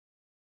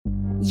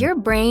Your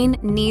brain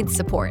needs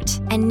support,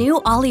 and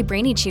new Ollie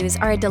Brainy Chews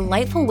are a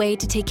delightful way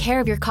to take care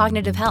of your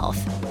cognitive health.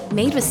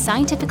 Made with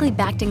scientifically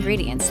backed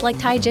ingredients like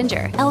Thai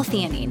ginger,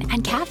 L-theanine,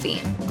 and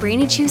caffeine,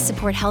 Brainy Chews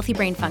support healthy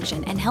brain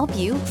function and help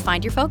you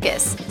find your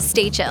focus,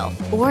 stay chill,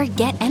 or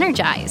get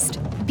energized.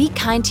 Be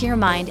kind to your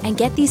mind and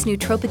get these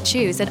nootropic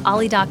chews at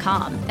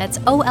ollie.com. That's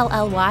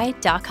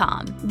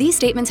OLLY.com. These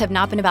statements have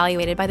not been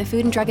evaluated by the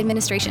Food and Drug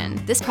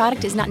Administration. This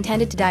product is not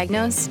intended to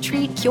diagnose,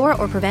 treat, cure,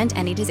 or prevent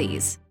any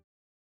disease.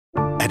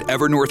 At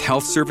Evernorth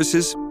Health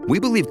Services, we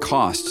believe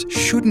costs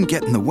shouldn't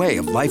get in the way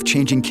of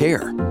life-changing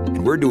care,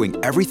 and we're doing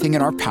everything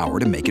in our power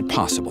to make it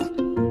possible.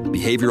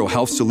 Behavioral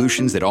health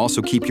solutions that also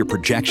keep your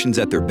projections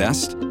at their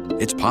best?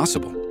 It's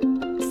possible.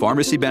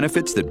 Pharmacy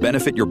benefits that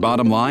benefit your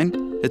bottom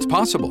line? It's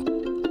possible.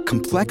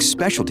 Complex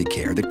specialty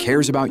care that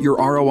cares about your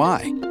ROI?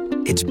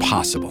 It's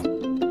possible.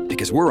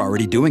 Because we're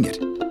already doing it.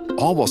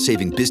 All while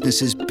saving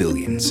businesses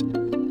billions.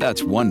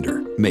 That's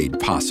Wonder made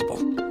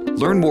possible.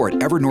 Learn more at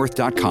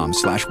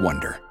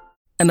evernorth.com/wonder.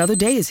 Another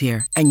day is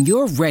here, and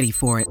you're ready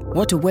for it.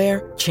 What to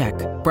wear? Check.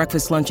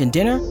 Breakfast, lunch, and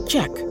dinner?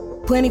 Check.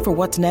 Planning for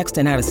what's next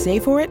and how to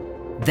save for it?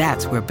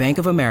 That's where Bank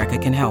of America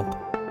can help.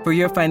 For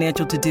your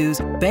financial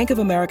to-dos, Bank of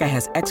America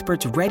has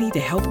experts ready to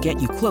help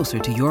get you closer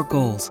to your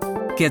goals.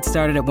 Get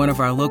started at one of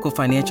our local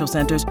financial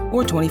centers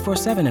or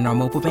 24/7 in our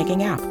mobile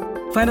banking app.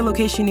 Find a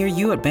location near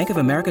you at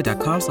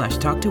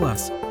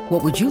bankofamerica.com/talktous.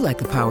 What would you like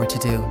the power to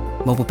do?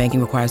 Mobile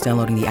banking requires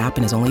downloading the app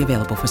and is only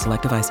available for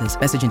select devices.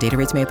 Message and data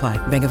rates may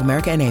apply. Bank of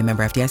America N.A.,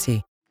 member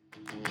FDIC.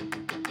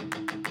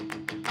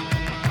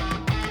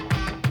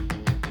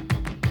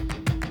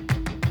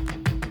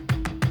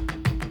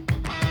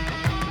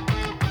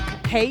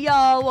 Hey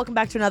y'all, welcome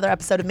back to another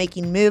episode of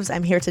Making Moves.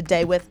 I'm here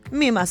today with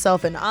me,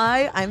 myself, and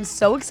I. I'm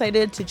so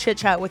excited to chit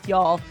chat with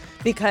y'all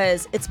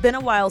because it's been a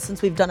while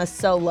since we've done a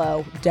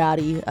solo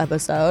daddy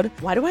episode.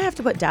 Why do I have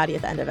to put daddy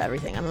at the end of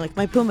everything? I'm like,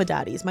 my Puma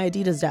daddies, my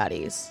Adidas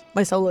daddies,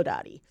 my solo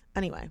daddy.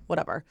 Anyway,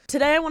 whatever.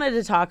 Today I wanted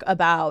to talk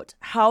about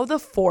how the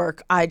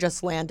fork I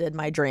just landed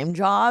my dream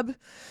job,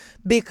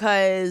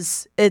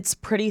 because it's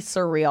pretty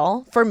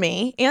surreal for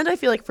me, and I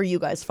feel like for you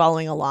guys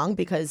following along,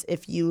 because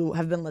if you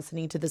have been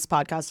listening to this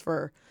podcast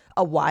for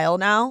a while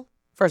now,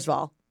 first of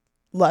all,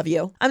 love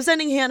you. I'm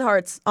sending hand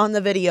hearts on the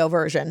video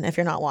version if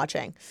you're not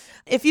watching.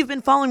 If you've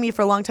been following me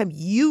for a long time,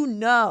 you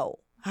know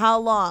how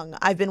long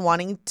I've been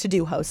wanting to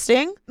do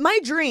hosting. My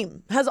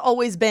dream has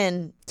always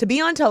been to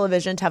be on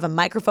television, to have a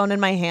microphone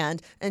in my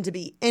hand, and to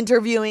be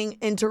interviewing,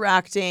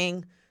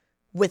 interacting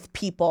with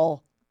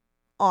people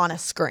on a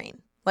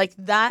screen. Like,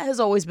 that has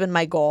always been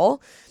my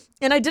goal.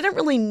 And I didn't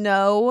really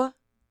know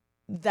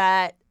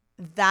that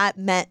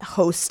meant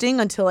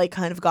hosting until I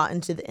kind of got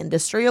into the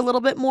industry a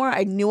little bit more.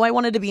 I knew I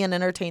wanted to be in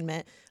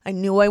entertainment. I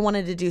knew I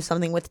wanted to do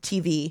something with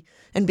TV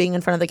and being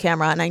in front of the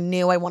camera. And I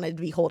knew I wanted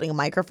to be holding a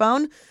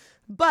microphone.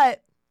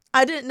 But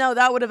I didn't know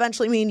that would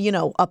eventually mean,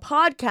 a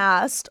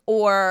podcast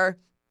or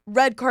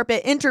red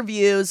carpet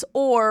interviews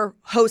or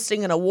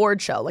hosting an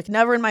award show. Like,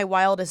 never in my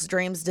wildest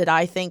dreams did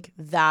I think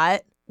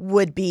that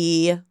would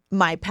be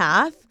my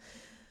path.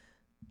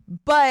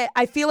 But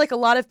I feel like a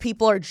lot of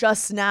people are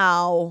just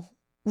now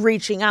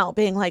reaching out,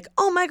 being like,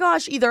 oh my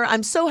gosh, either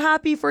I'm so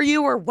happy for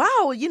you, or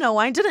wow,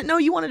 I didn't know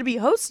you wanted to be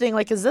hosting.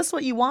 Like, is this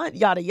what you want?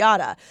 Yada,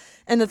 yada.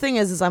 And the thing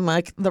is I'm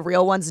like, the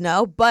real ones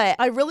know. But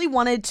I really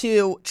wanted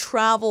to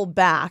travel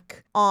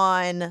back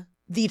on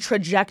the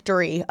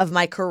trajectory of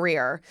my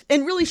career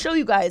and really show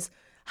you guys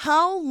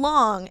how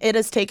long it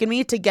has taken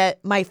me to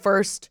get my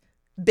first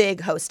big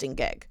hosting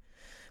gig.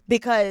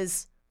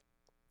 Because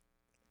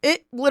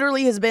it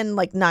literally has been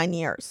like 9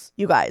 years,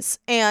 you guys.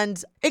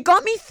 And it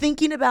got me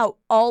thinking about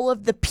all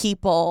of the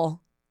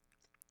people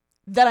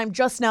that I'm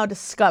just now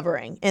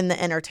discovering in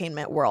the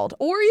entertainment world,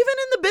 or even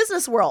in the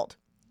business world.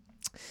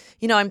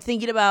 I'm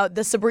thinking about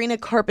the Sabrina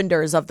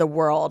Carpenters of the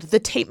world, the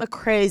Tate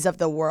McRae's of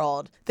the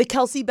world, the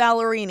Kelsey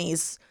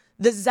Ballerinis,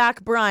 the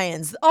Zach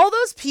Bryans, all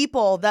those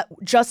people that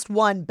just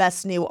won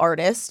Best New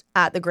Artist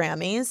at the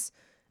Grammys.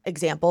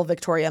 Example,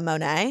 Victoria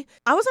Monet.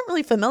 I wasn't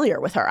really familiar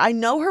with her. I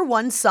know her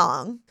one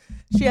song.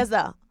 She has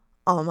the,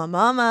 oh my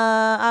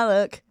mama, I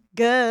look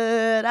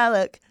good, I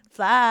look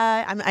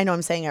fly. I know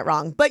I'm saying it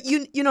wrong, but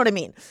you know what I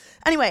mean.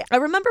 Anyway, I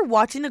remember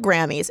watching the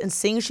Grammys and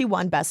seeing she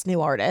won Best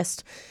New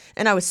Artist,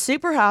 and I was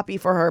super happy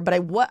for her, but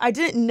I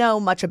didn't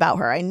know much about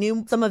her. I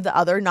knew some of the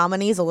other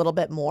nominees a little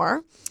bit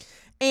more,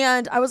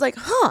 and I was like,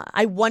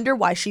 I wonder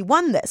why she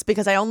won this,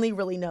 because I only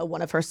really know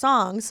one of her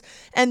songs.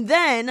 And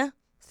then,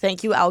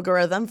 thank you,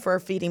 algorithm, for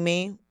feeding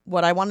me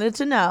what I wanted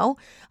to know.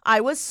 I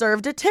was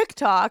served a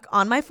TikTok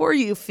on my For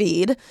You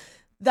feed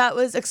that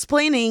was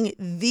explaining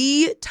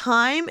the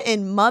time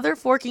and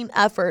motherforking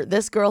effort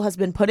this girl has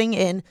been putting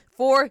in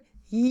for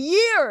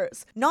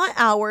years. Not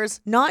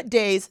hours, not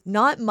days,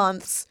 not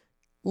months,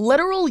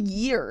 literal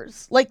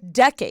years, like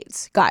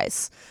decades,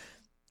 guys.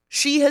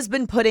 She has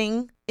been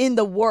putting in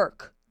the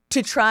work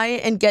to try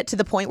and get to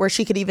the point where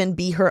she could even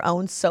be her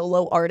own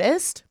solo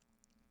artist.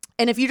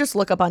 And if you just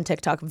look up on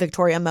TikTok,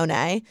 Victoria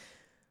Monet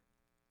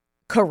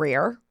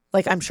career,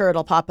 Like, I'm sure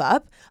it'll pop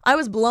up. I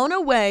was blown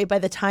away by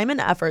the time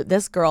and effort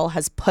this girl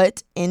has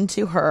put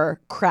into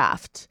her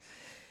craft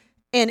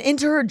and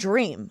into her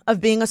dream of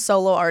being a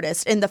solo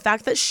artist. And the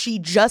fact that she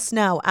just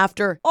now,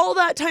 after all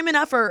that time and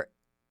effort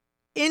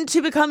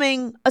into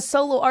becoming a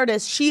solo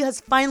artist, she has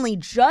finally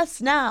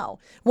just now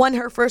won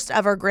her first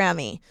ever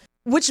Grammy,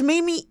 which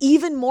made me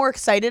even more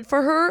excited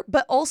for her,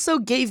 but also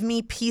gave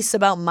me peace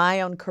about my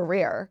own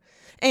career.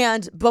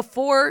 And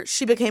before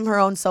she became her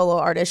own solo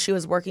artist, she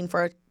was working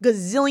for a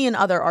gazillion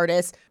other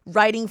artists,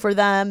 writing for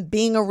them,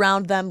 being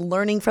around them,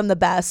 learning from the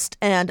best,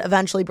 and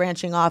eventually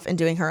branching off and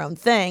doing her own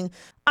thing.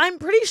 I'm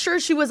pretty sure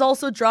she was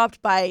also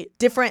dropped by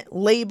different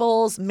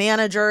labels,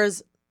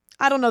 managers.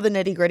 I don't know the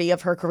nitty-gritty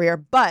of her career,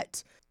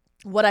 but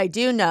what I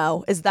do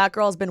know is that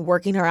girl's been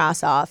working her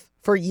ass off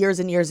for years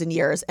and years and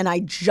years, and I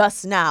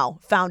just now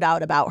found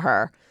out about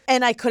her,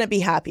 and I couldn't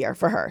be happier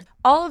for her.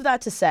 All of that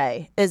to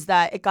say is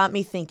that it got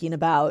me thinking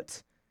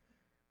about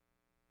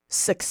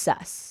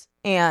success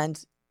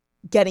and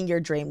getting your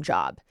dream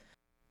job,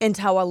 and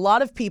how a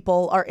lot of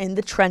people are in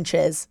the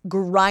trenches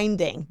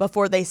grinding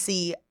before they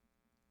see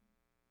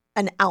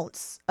an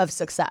ounce of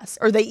success,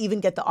 or they even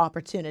get the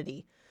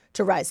opportunity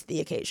to rise to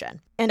the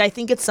occasion. And I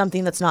think it's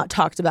something that's not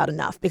talked about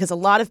enough, because a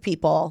lot of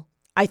people,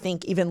 I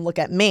think, even look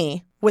at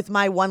me with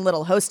my one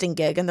little hosting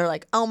gig and they're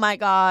like, oh my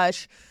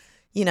gosh,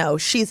 you know,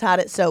 she's had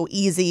it so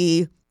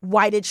easy.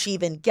 Why did she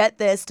even get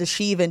this? Does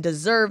she even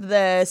deserve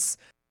this?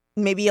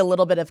 Maybe a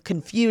little bit of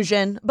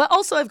confusion, but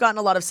also I've gotten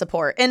a lot of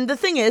support. And the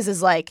thing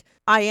is like,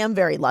 I am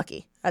very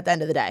lucky at the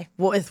end of the day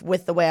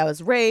with the way I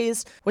was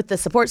raised, with the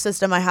support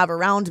system I have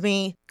around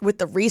me, with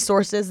the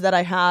resources that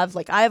I have.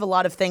 Like, I have a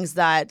lot of things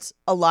that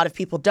a lot of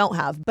people don't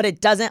have, but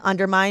it doesn't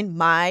undermine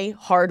my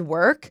hard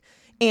work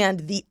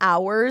and the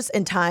hours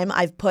and time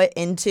I've put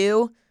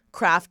into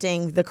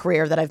crafting the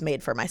career that I've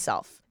made for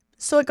myself.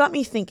 So it got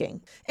me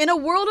thinking, in a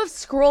world of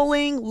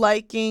scrolling,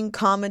 liking,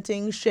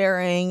 commenting,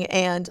 sharing,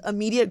 and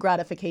immediate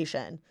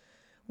gratification,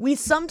 we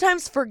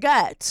sometimes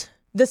forget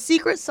the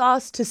secret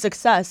sauce to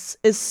success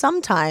is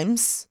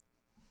sometimes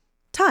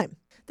time.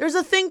 There's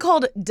a thing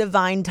called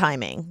divine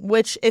timing,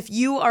 which if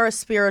you are a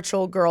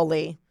spiritual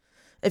girly,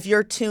 if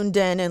you're tuned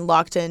in and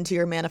locked into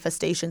your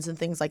manifestations and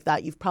things like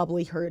that, you've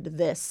probably heard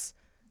this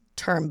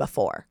term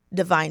before,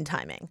 divine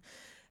timing.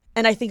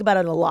 And I think about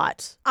it a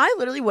lot. I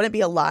literally wouldn't be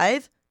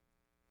alive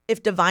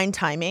if divine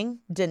timing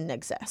didn't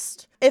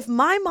exist. If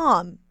my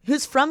mom,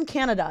 who's from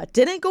Canada,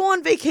 didn't go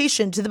on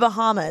vacation to the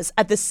Bahamas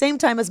at the same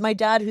time as my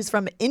dad, who's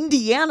from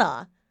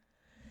Indiana,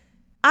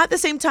 at the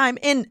same time,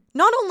 and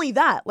not only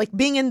that, like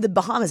being in the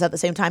Bahamas at the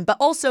same time, but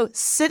also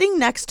sitting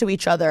next to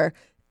each other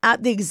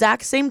at the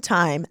exact same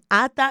time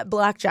at that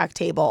blackjack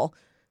table,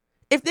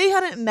 if they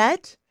hadn't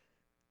met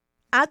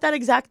at that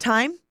exact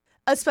time,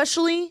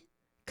 especially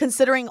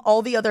considering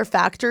all the other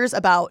factors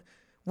about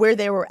where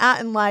they were at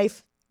in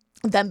life,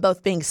 them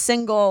both being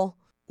single,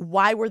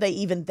 why were they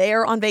even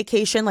there on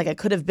vacation? Like, it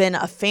could have been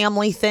a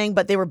family thing,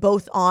 but they were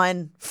both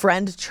on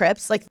friend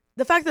trips. Like,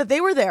 the fact that they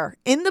were there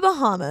in the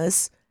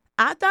Bahamas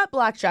at that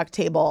blackjack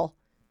table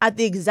at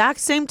the exact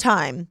same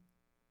time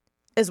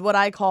is what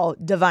I call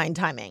divine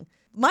timing.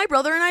 My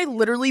brother and I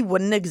literally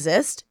wouldn't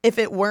exist if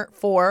it weren't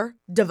for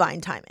divine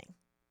timing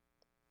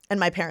and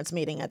my parents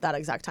meeting at that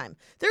exact time.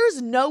 There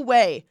is no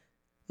way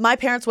my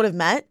parents would have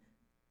met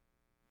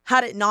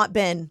had it not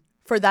been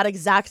for that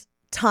exact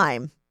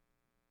time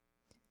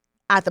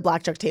at the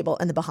blackjack table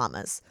in the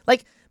Bahamas.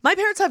 Like, my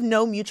parents have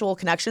no mutual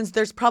connections.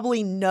 There's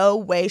probably no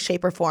way,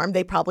 shape, or form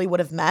they probably would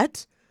have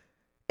met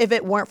if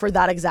it weren't for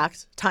that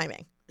exact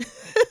timing.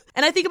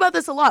 And I think about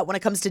this a lot when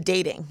it comes to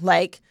dating.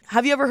 Like,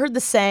 have you ever heard the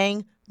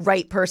saying,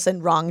 right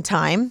person, wrong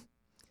time?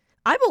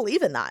 I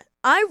believe in that.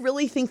 I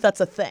really think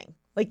that's a thing.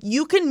 Like,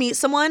 you can meet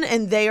someone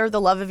and they are the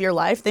love of your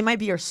life. They might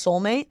be your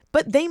soulmate,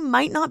 but they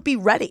might not be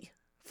ready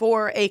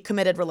for a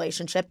committed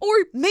relationship, or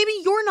maybe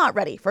you're not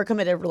ready for a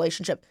committed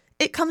relationship.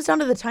 It comes down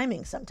to the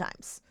timing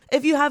sometimes.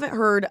 If you haven't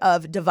heard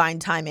of divine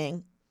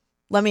timing,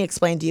 let me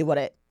explain to you what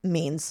it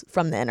means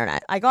from the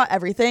internet. I got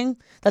everything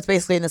that's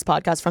basically in this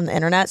podcast from the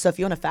internet, so if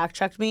you want to fact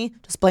check me,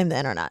 just blame the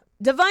internet.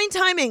 Divine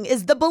timing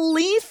is the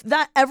belief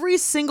that every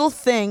single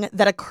thing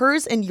that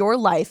occurs in your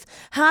life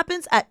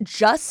happens at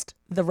just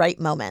the right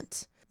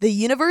moment. The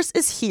universe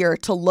is here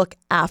to look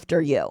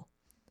after you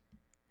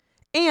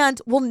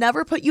and will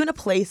never put you in a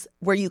place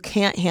where you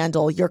can't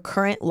handle your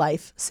current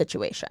life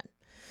situation.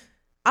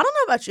 I don't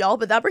know about y'all,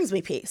 but that brings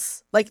me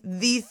peace. Like,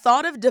 the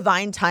thought of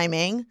divine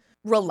timing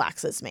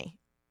relaxes me,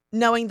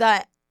 knowing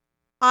that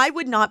I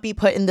would not be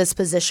put in this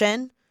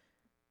position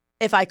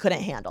if I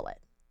couldn't handle it,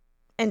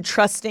 and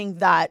trusting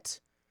that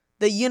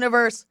the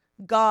universe,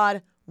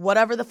 God,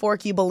 whatever the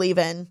fork you believe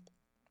in,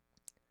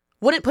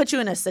 wouldn't put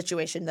you in a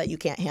situation that you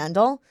can't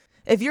handle.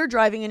 If you're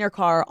driving in your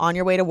car on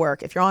your way to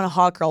work, if you're on a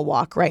hot girl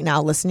walk right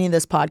now listening to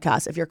this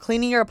podcast, if you're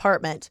cleaning your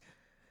apartment,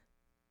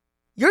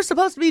 you're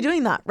supposed to be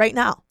doing that right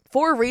now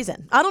for a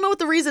reason. I don't know what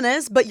the reason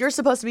is, but you're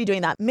supposed to be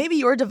doing that. Maybe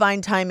your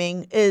divine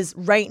timing is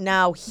right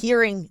now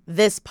hearing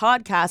this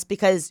podcast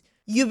because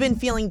you've been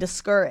feeling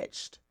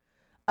discouraged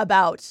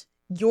about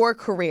your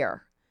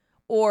career,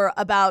 or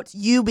about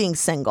you being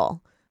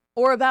single,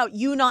 or about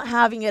you not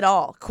having it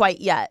all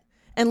quite yet.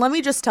 And let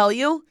me just tell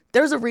you,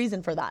 there's a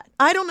reason for that.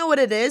 I don't know what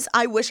it is.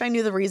 I wish I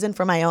knew the reason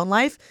for my own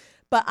life,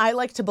 but I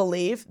like to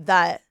believe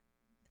that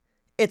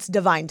it's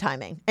divine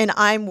timing. And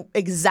I'm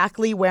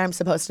exactly where I'm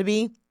supposed to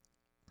be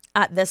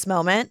at this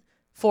moment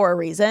for a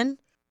reason.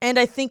 And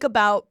I think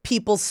about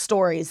people's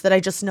stories that I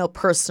just know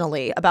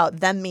personally about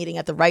them meeting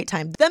at the right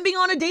time, them being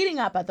on a dating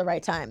app at the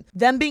right time,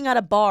 them being at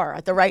a bar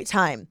at the right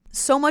time.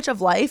 So much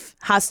of life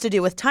has to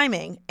do with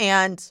timing.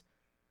 And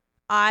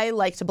I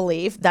like to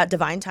believe that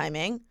divine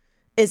timing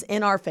is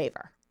in our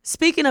favor.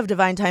 Speaking of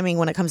divine timing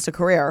when it comes to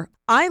career,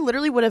 I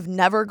literally would have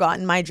never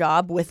gotten my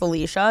job with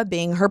Alicia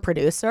being her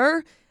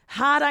producer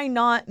had I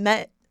not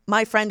met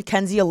my friend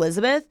Kenzie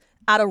Elizabeth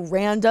at a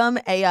random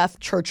AF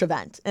church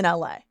event in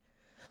LA.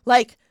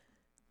 Like,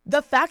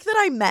 the fact that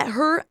I met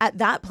her at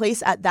that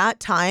place at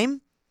that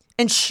time,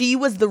 and she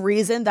was the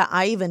reason that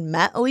I even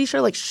met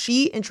Alicia, like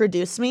she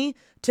introduced me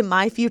to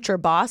my future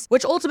boss,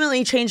 which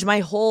ultimately changed my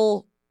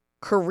whole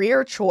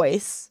career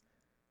choice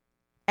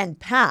and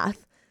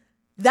path.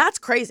 That's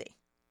crazy.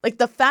 Like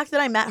the fact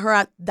that I met her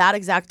at that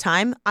exact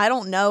time, I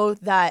don't know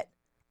that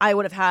I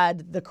would have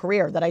had the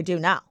career that I do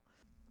now.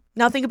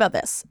 Now think about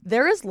this.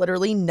 There is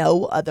literally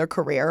no other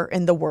career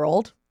in the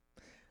world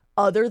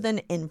other than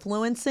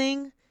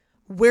influencing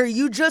where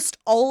you just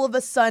all of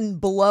a sudden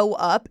blow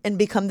up and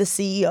become the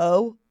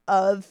CEO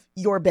of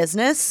your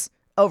business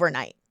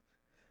overnight.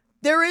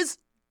 There is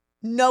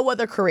no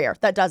other career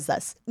that does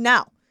this.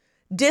 Now,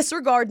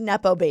 disregard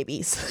Nepo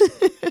babies.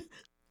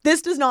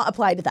 This does not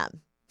apply to them.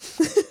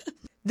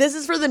 This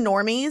is for the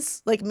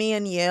normies like me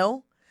and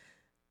you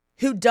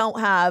who don't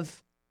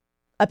have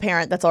a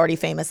parent that's already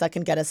famous that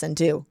can get us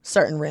into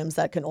certain rooms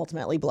that can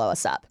ultimately blow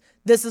us up.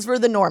 This is for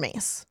the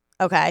normies,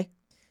 okay?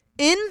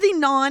 In the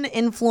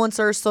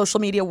non-influencer social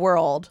media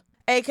world,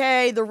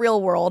 aka the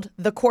real world,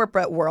 the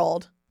corporate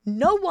world,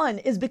 no one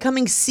is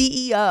becoming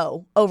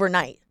CEO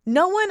overnight.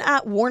 No one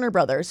at Warner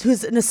Brothers,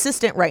 who's an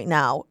assistant right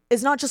now,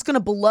 is not just going to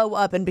blow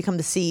up and become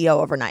the CEO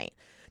overnight.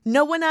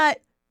 No one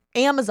at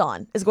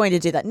Amazon is going to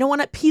do that. No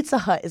one at Pizza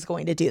Hut is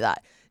going to do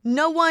that.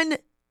 No one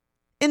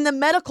in the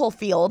medical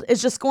field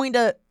is just going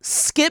to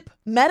skip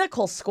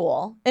medical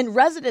school and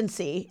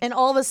residency and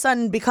all of a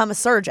sudden become a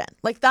surgeon.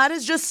 Like that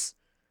is just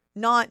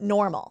not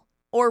normal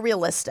or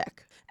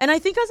realistic. And I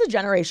think as a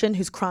generation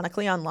who's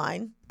chronically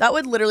online, that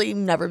would literally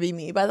never be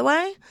me, by the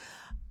way.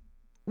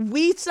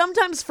 We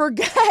sometimes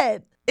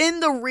forget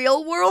in the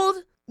real world,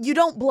 you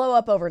don't blow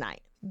up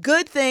overnight.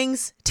 Good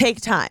things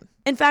take time.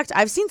 In fact,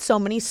 I've seen so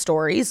many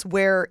stories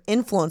where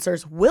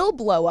influencers will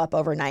blow up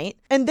overnight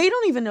and they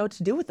don't even know what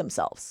to do with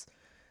themselves.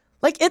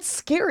 Like, it's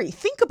scary.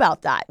 Think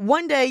about that.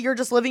 One day you're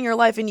just living your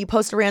life and you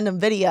post a random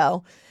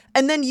video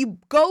and then you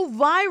go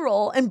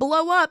viral and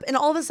blow up and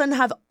all of a sudden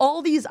have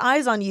all these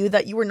eyes on you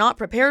that you were not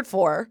prepared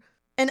for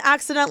and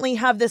accidentally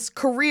have this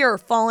career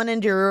fallen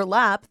into your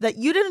lap that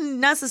you didn't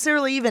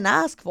necessarily even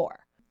ask for.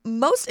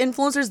 Most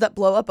influencers that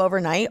blow up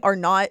overnight are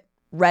not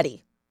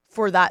ready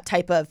for that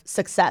type of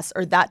success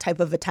or that type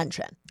of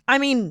attention. I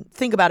mean,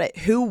 think about it.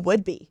 Who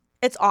would be?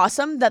 It's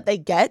awesome that they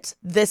get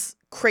this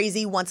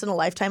crazy once in a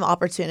lifetime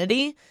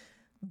opportunity,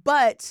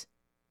 but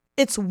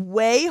it's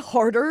way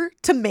harder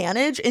to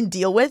manage and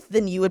deal with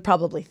than you would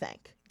probably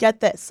think. Get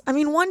this. I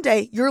mean, one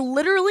day you're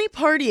literally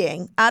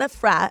partying at a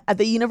frat at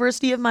the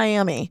University of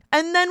Miami,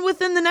 and then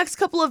within the next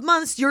couple of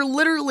months, you're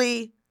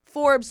literally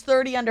Forbes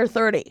 30 under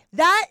 30.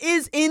 That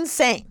is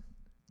insane.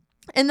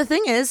 And the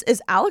thing is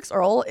Alex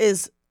Earle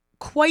is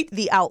quite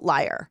the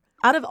outlier.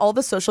 Out of all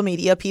the social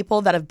media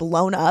people that have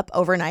blown up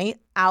overnight,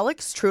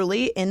 Alex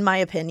truly, in my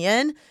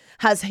opinion,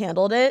 has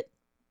handled it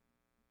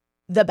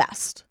the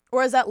best,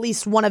 or is at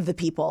least one of the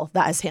people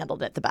that has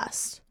handled it the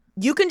best.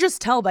 You can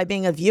just tell by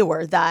being a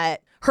viewer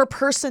that her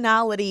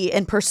personality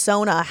and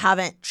persona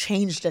haven't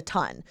changed a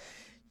ton.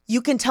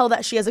 You can tell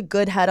that she has a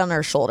good head on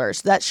her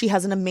shoulders, that she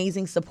has an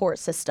amazing support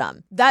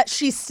system, that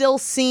she still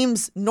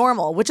seems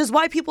normal, which is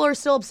why people are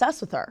still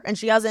obsessed with her and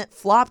she hasn't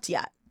flopped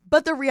yet.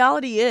 But the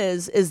reality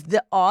is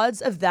the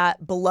odds of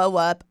that blow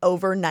up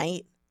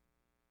overnight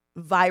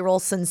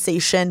viral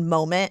sensation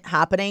moment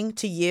happening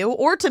to you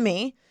or to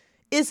me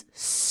is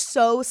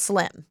so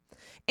slim.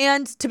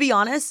 And to be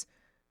honest,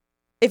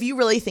 if you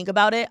really think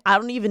about it, I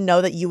don't even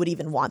know that you would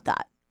even want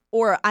that.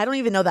 Or I don't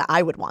even know that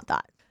I would want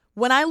that.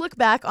 When I look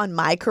back on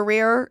my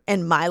career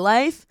and my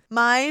life,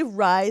 my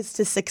rise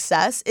to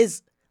success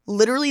is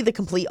literally the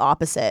complete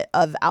opposite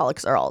of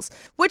Alex Earle's,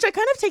 which I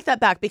kind of take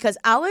that back because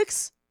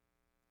Alex,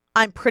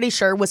 I'm pretty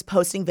sure, was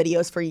posting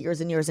videos for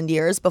years and years and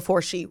years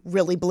before she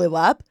really blew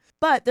up.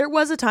 But there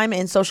was a time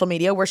in social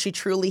media where she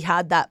truly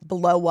had that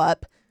blow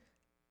up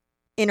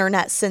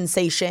internet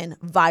sensation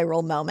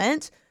viral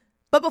moment.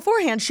 But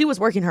beforehand, she was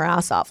working her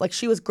ass off. Like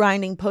she was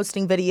grinding,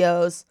 posting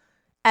videos,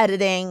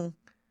 editing,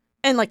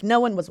 and like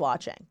no one was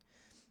watching.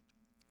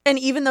 And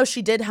even though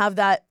she did have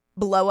that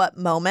blow up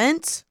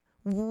moment,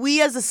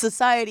 we as a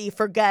society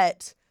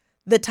forget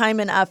the time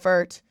and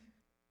effort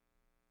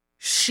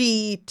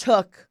she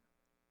took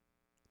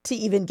to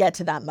even get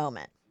to that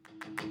moment.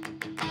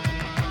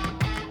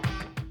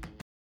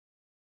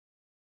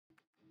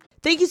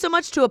 Thank you so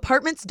much to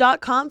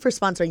Apartments.com for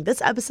sponsoring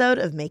this episode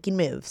of Making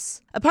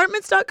Moves.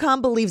 Apartments.com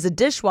believes a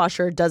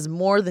dishwasher does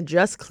more than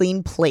just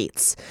clean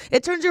plates.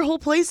 It turns your whole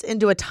place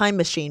into a time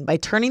machine by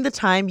turning the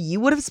time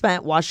you would have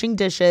spent washing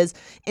dishes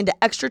into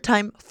extra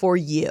time for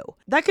you.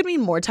 That could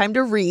mean more time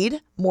to read,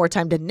 more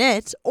time to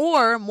knit,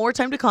 or more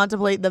time to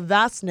contemplate the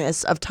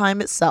vastness of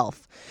time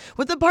itself.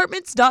 With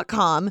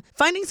Apartments.com,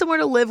 finding somewhere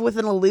to live with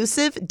an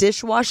elusive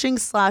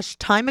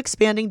dishwashing/time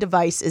expanding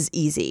device is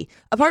easy.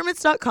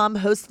 Apartments.com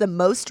hosts the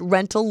most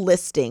rental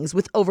listings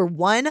with over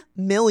 1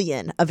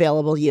 million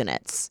available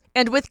units.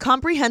 And with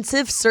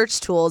comprehensive search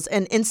tools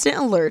and instant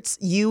alerts,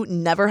 you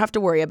never have to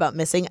worry about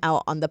missing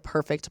out on the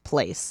perfect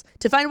place.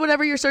 To find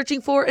whatever you're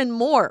searching for and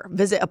more,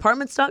 visit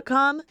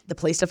Apartments.com, the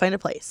place to find a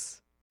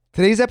place.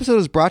 Today's episode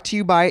is brought to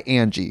you by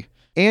Angie.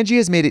 Angie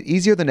has made it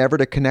easier than ever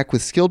to connect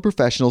with skilled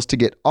professionals to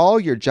get all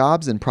your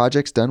jobs and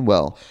projects done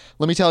well.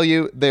 Let me tell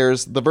you,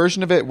 there's the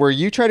version of it where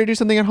you try to do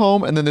something at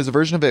home, and then there's a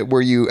version of it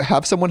where you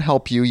have someone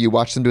help you, you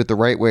watch them do it the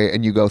right way,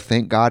 and you go,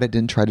 thank God I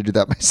didn't try to do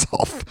that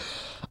myself.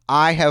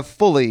 I have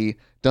fully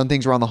done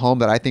things around the home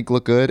that I think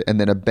look good, and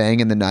then a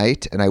bang in the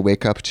night, and I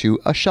wake up to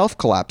a shelf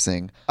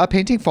collapsing, a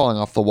painting falling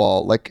off the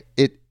wall.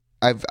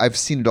 I've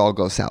seen it all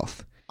go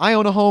south. I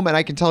own a home, and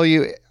I can tell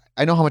you,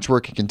 I know how much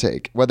work it can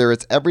take. Whether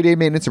it's everyday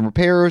maintenance and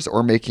repairs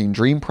or making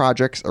dream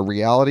projects a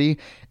reality,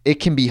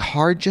 it can be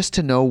hard just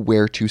to know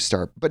where to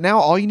start. But now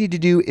all you need to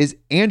do is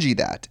Angie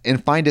that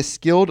and find a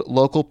skilled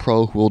local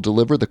pro who will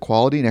deliver the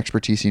quality and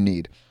expertise you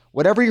need.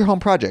 Whatever your home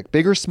project,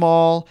 big or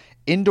small,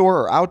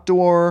 indoor or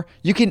outdoor,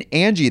 you can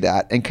Angie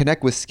that and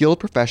connect with skilled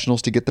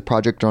professionals to get the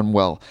project done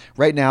well.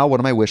 Right now, one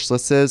of my wish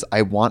lists is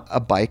I want a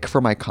bike for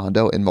my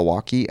condo in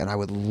Milwaukee, and I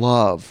would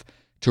love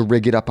to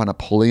rig it up on a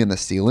pulley in the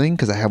ceiling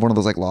because I have one of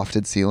those like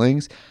lofted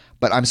ceilings,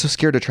 but I'm so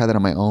scared to try that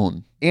on my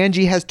own.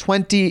 Angie has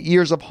 20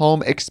 years of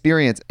home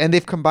experience, and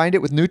they've combined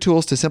it with new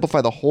tools to simplify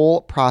the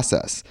whole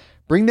process.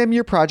 Bring them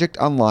your project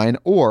online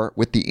or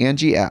with the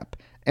Angie app.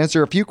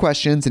 Answer a few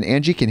questions and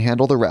Angie can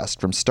handle the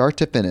rest from start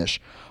to finish,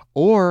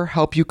 or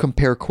help you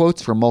compare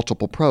quotes from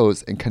multiple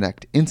pros and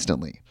connect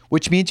instantly,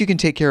 which means you can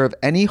take care of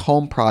any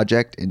home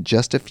project in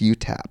just a few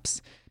taps.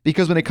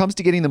 Because when it comes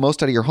to getting the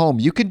most out of your home,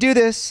 you can do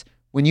this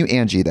when you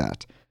Angie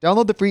that.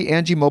 Download the free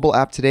Angie mobile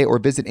app today or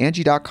visit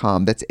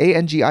Angie.com. That's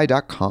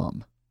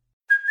ANGI.com.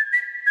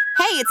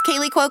 Hey, it's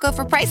Kaylee Cuoco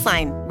for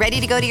Priceline. Ready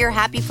to go to your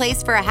happy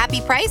place for a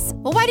happy price?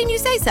 Well, why didn't you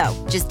say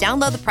so? Just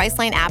download the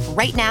Priceline app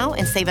right now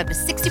and save up to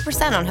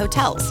 60% on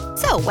hotels.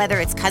 So whether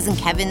it's Cousin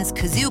Kevin's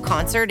Kazoo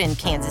Concert in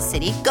Kansas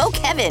City, go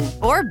Kevin,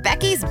 or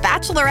Becky's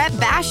Bachelorette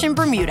Bash in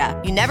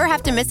Bermuda, you never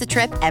have to miss a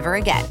trip ever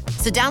again.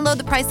 So download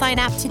the Priceline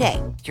app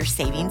today. Your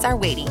savings are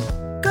waiting.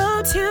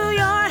 Go to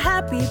your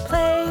happy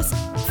place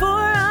for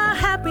a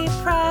happy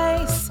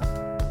price.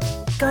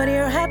 Go to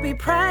your happy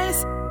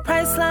price,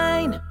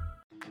 Priceline.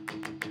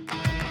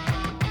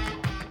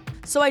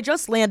 So I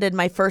just landed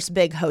my first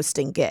big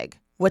hosting gig,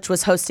 which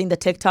was hosting the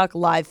TikTok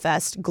Live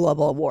Fest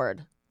Global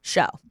Award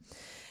show.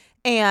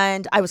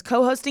 And I was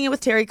co-hosting it with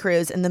Terry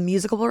Crews, and the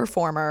musical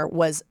performer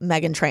was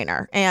Meghan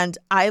Trainor. And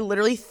I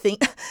literally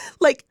think,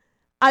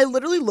 I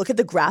literally look at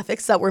the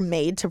graphics that were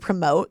made to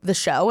promote the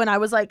show, and I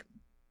was like,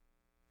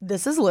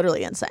 this is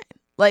literally insane.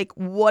 Like,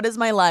 what is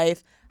my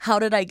life? How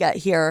did I get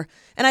here?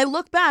 And I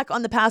look back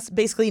on the past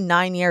basically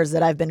 9 years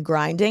that I've been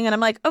grinding, and I'm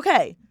like,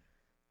 okay,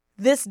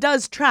 this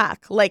does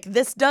track. Like,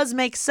 this does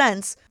make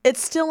sense.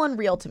 It's still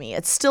unreal to me.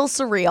 It's still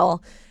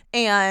surreal.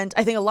 And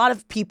I think a lot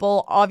of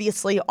people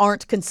obviously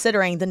aren't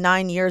considering the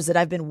 9 years that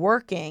I've been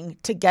working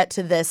to get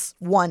to this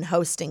one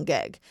hosting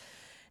gig.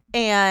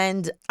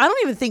 And I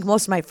don't even think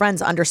most of my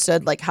friends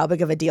understood like how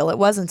big of a deal it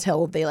was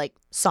until they like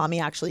saw me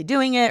actually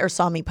doing it or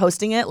saw me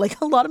posting it. Like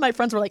a lot of my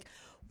friends were like,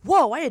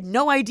 whoa, I had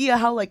no idea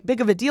how like big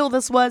of a deal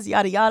this was,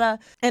 yada, yada.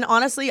 And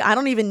honestly, I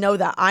don't even know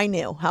that I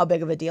knew how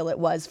big of a deal it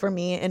was for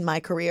me in my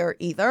career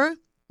either.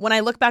 When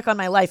I look back on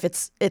my life,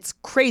 it's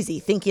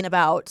crazy thinking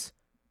about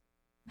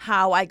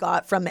how I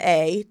got from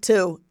A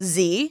to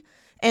Z,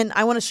 and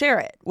I want to share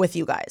it with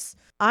you guys.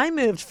 I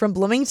moved from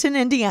Bloomington,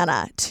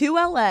 Indiana to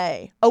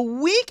LA a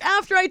week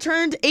after I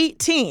turned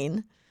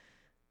 18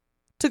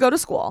 to go to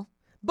school.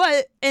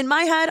 But in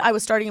my head, I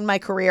was starting my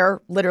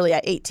career literally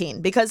at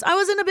 18 because I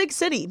was in a big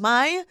city.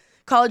 My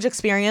college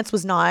experience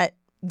was not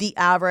the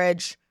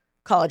average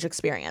college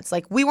experience.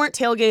 Like, we weren't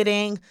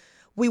tailgating.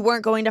 We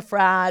weren't going to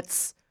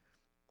frats.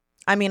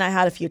 I mean, I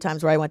had a few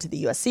times where I went to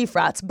the USC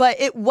frats, but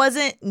it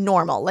wasn't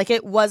normal. Like,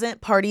 it wasn't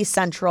party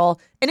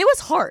central, and it was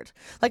hard.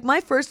 Like,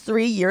 my first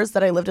 3 years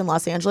that I lived in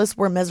Los Angeles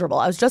were miserable.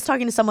 I was just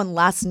talking to someone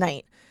last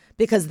night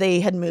because they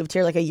had moved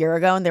here like a year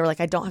ago, and they were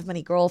like, I don't have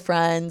many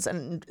girlfriends,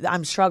 and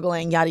I'm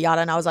struggling, yada, yada.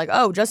 And I was like,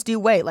 oh, just you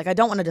wait. Like, I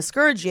don't want to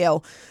discourage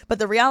you. But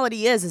the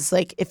reality is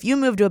like, if you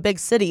move to a big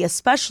city,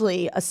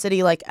 especially a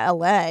city like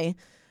LA,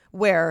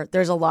 where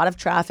there's a lot of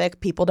traffic,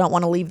 people don't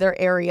want to leave their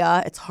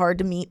area, it's hard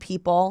to meet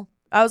people.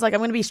 I was like, I'm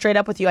going to be straight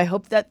up with you. I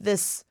hope that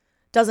this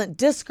doesn't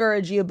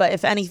discourage you, but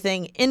if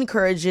anything,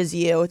 encourages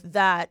you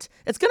that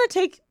it's going to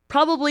take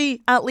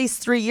probably at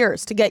least 3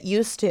 years to get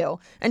used to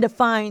and to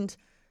find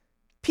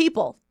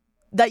people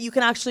that you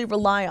can actually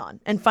rely on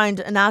and find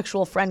an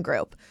actual friend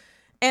group.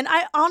 And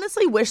I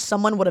honestly wish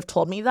someone would have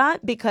told me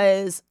that,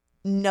 because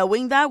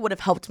knowing that would have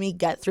helped me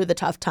get through the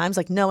tough times.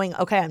 Like knowing,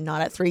 okay, I'm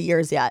not at 3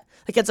 years yet.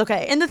 Like it's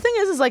okay. And the thing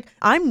is like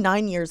I'm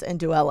 9 years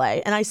into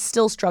LA and I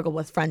still struggle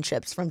with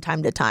friendships from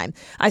time to time.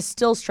 I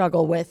still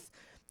struggle with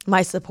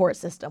my support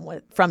system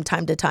from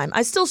time to time.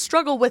 I still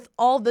struggle with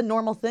all the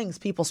normal things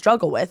people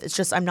struggle with. It's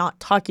just I'm not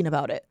talking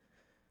about it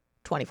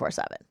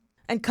 24/7.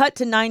 And cut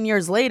to 9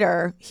 years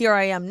later, here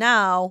I am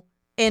now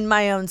in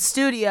my own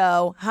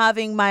studio,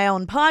 having my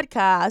own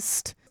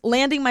podcast,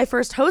 landing my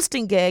first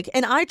hosting gig.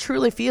 And I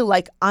truly feel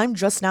like I'm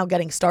just now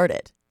getting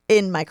started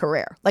in my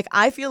career. Like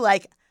I feel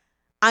like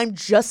I'm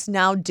just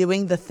now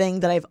doing the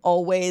thing that I've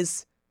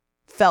always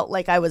felt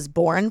like I was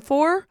born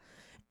for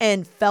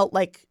and felt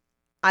like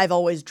I've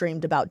always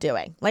dreamed about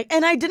doing. Like,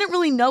 and I didn't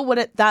really know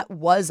what that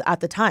was at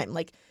the time.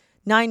 Like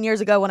 9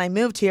 years ago when I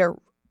moved here,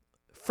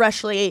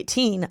 freshly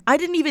 18, I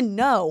didn't even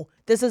know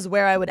this is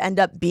where I would end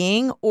up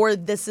being, or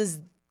this is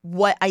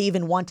what I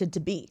even wanted to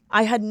be.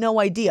 I had no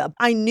idea.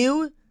 I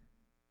knew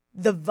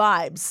the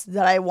vibes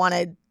that I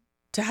wanted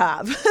to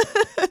have.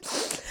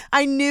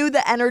 I knew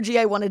the energy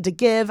I wanted to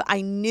give.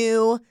 I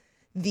knew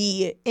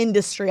the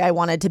industry I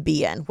wanted to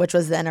be in, which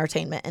was the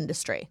entertainment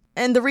industry.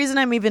 And the reason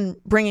I'm even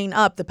bringing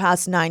up the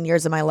past 9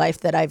 years of my life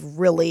that I've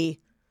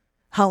really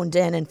honed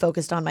in and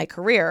focused on my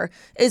career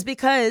is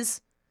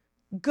because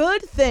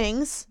good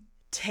things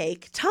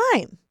take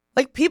time.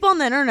 Like people on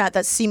the internet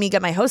that see me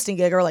get my hosting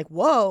gig are like,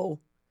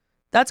 whoa,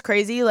 that's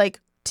crazy. Like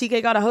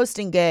TK got a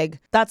hosting gig.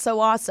 That's so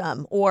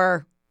awesome.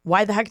 Or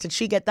why the heck did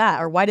she get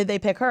that? Or why did they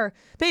pick her?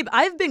 Babe,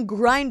 I've been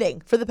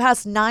grinding for the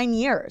past 9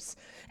 years.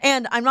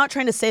 And I'm not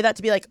trying to say that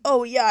to be like,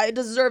 oh yeah, I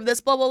deserve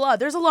this, blah, blah, blah.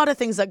 There's a lot of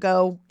things that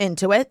go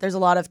into it. There's a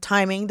lot of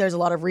timing. There's a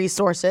lot of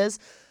resources.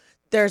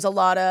 There's a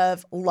lot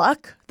of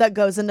luck that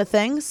goes into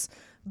things.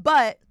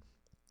 But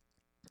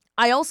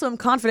I also am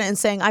confident in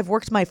saying I've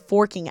worked my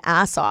forking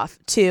ass off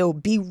to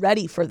be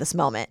ready for this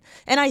moment.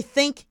 And I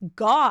thank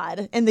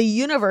God and the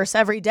universe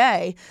every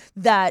day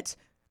that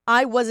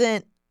I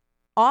wasn't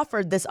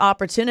offered this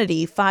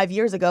opportunity 5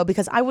 years ago,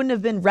 because I wouldn't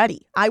have been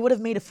ready. I would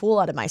have made a fool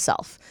out of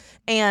myself.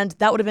 And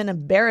that would have been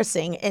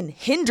embarrassing and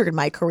hindered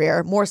my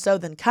career more so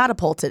than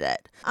catapulted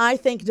it. I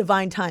thank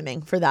divine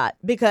timing for that,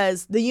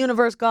 because the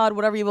universe, God,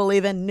 whatever you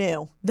believe in,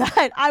 knew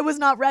that I was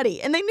not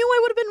ready. And they knew I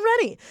would have been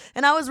ready.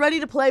 And I was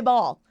ready to play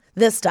ball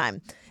this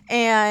time.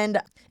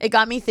 And it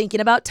got me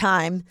thinking about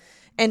time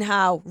and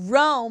how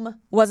Rome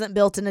wasn't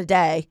built in a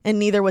day, and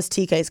neither was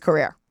TK's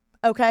career.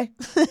 Okay.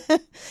 And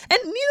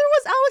neither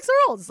was Alex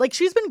Earls. Like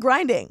she's been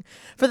grinding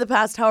for the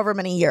past however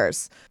many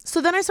years.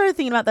 So then I started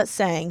thinking about that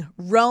saying,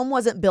 Rome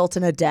wasn't built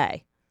in a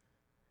day.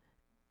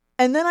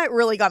 And then it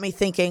really got me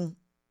thinking,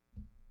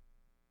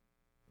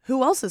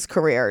 who else's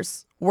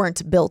careers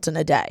weren't built in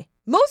a day?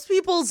 Most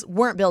people's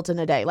weren't built in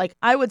a day. Like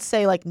I would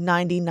say like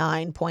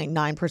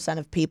 99.9%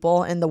 of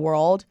people in the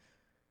world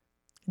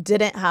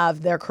didn't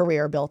have their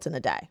career built in a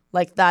day.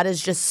 Like that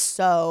is just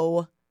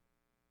so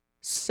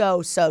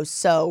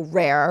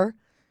rare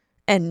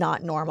and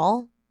not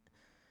normal.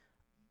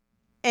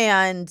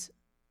 And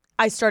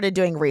I started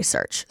doing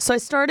research. So I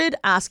started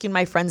asking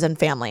my friends and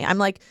family. I'm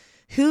like,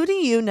 who do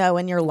you know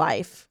in your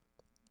life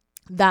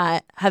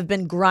that have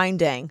been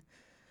grinding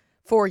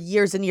for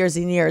years and years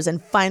and years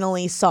and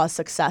finally saw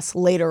success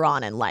later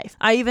on in life?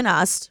 I even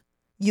asked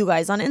you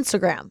guys on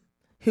Instagram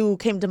who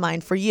came to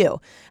mind for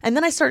you. And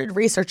then I started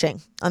researching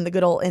on the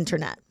good old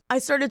internet. I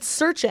started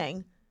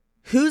searching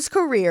whose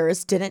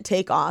careers didn't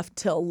take off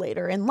till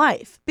later in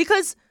life,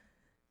 because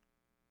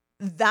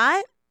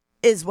that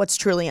is what's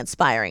truly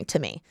inspiring to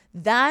me.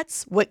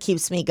 That's what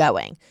keeps me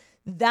going.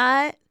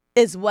 That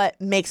is what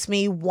makes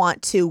me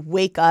want to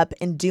wake up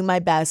and do my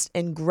best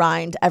and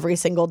grind every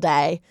single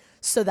day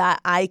so that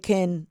I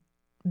can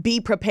be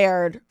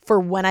prepared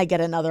for when I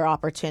get another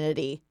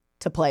opportunity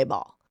to play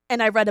ball.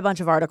 And I read a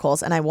bunch of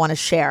articles and I want to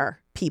share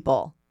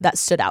people that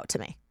stood out to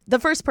me. The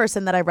first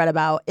person that I read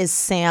about is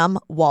Sam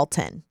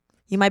Walton.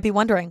 You might be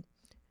wondering,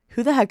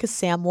 who the heck is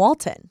Sam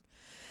Walton?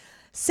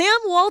 Sam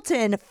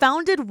Walton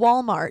founded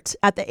Walmart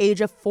at the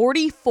age of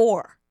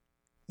 44.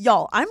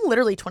 Y'all, I'm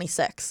literally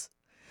 26.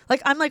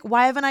 Like, I'm like,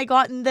 why haven't I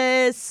gotten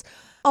this?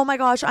 Oh my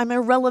gosh, I'm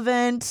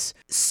irrelevant.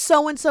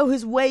 So-and-so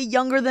who's way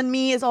younger than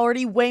me is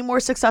already way more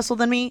successful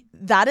than me.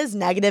 That is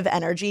negative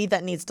energy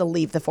that needs to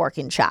leave the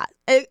forking chat.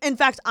 In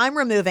fact, I'm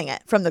removing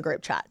it from the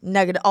group chat.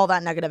 All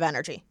that negative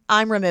energy.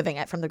 I'm removing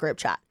it from the group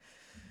chat.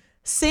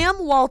 Sam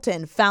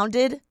Walton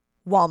founded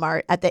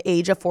Walmart at the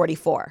age of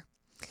 44.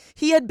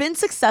 He had been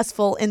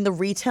successful in the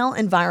retail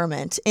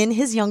environment in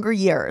his younger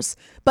years,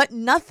 but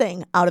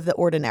nothing out of the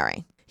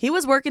ordinary. He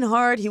was working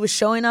hard. He was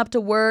showing up to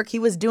work. He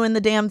was doing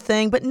the damn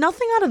thing, but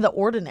nothing out of the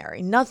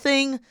ordinary.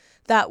 Nothing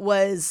that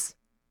was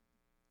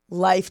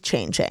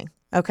life-changing,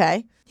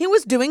 okay? He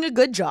was doing a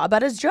good job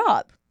at his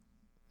job,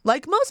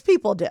 like most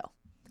people do.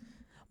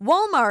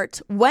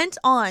 Walmart went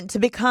on to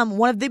become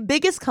one of the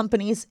biggest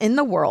companies in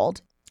the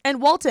world,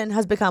 and Walton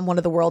has become one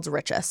of the world's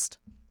richest.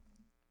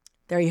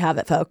 There you have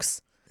it,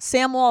 folks.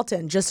 Sam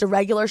Walton, just a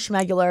regular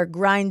schmegular,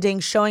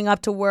 grinding, showing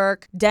up to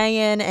work,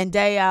 day in and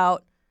day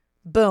out.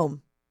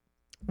 Boom.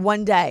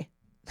 One day.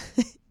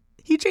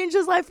 He changed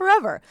his life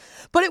forever.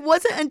 But it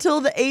wasn't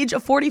until the age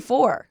of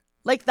 44.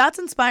 Like, that's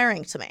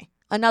inspiring to me.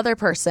 Another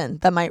person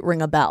that might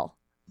ring a bell,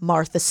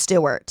 Martha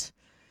Stewart.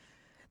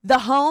 The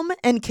home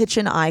and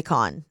kitchen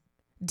icon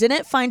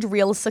didn't find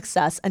real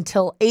success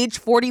until age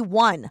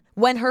 41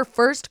 when her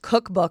first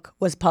cookbook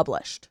was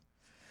published.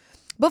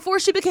 Before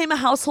she became a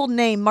household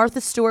name, Martha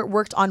Stewart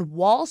worked on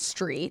Wall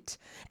Street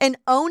and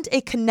owned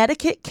a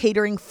Connecticut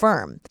catering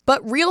firm.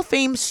 But real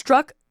fame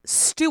struck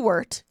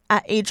Stewart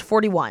at age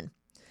 41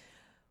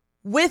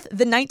 with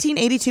the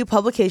 1982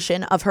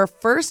 publication of her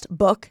first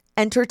book,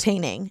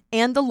 Entertaining,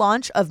 and the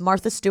launch of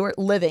Martha Stewart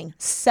Living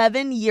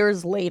 7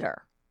 years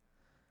later.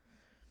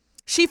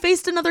 She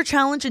faced another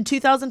challenge in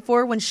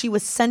 2004 when she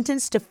was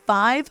sentenced to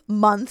 5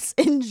 months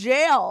in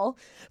jail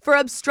for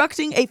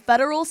obstructing a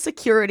federal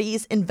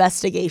securities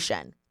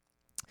investigation.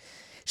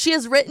 She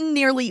has written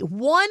nearly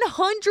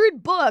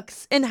 100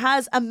 books and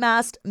has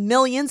amassed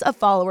millions of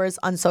followers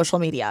on social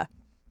media.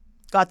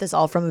 Got this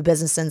all from a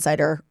Business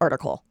Insider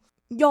article.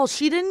 Y'all,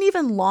 she didn't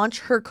even launch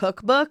her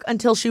cookbook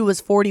until she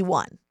was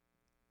 41.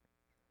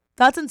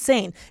 That's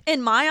insane.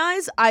 In my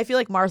eyes, I feel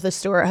like Martha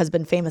Stewart has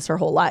been famous her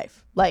whole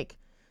life. Like,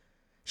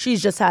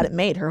 she's just had it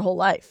made her whole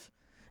life.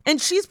 And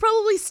she's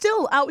probably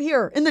still out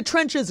here in the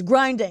trenches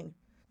grinding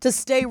to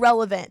stay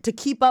relevant, to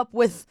keep up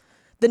with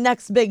the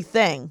next big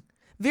thing.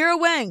 Vera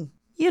Wang,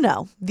 you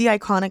know, the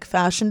iconic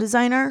fashion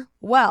designer.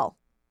 Well,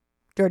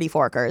 dirty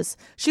forkers.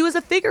 She was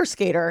a figure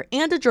skater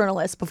and a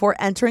journalist before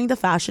entering the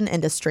fashion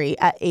industry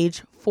at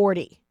age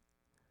 40.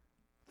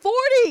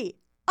 40!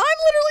 I'm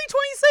literally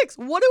 26.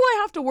 What do I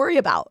have to worry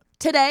about?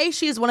 Today,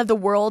 she is one of the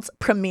world's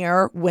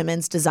premier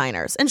women's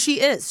designers. And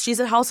she is. She's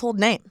a household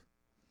name.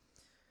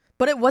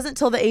 But it wasn't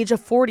till the age of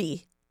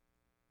 40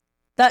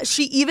 that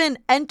she even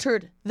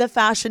entered the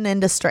fashion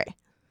industry.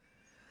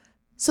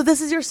 So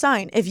this is your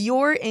sign. If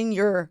you're in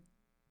your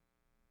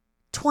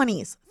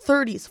 20s,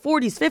 30s,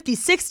 40s, 50s,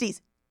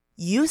 60s,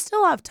 you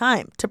still have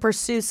time to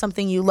pursue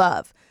something you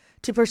love,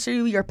 to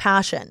pursue your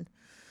passion,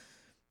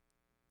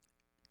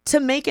 to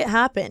make it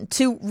happen,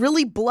 to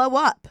really blow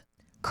up.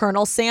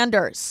 Colonel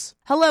Sanders.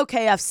 Hello,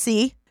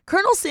 KFC.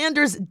 Colonel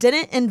Sanders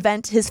didn't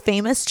invent his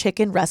famous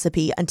chicken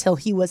recipe until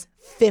he was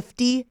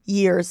 50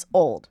 years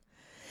old.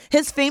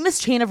 His famous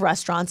chain of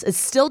restaurants is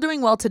still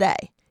doing well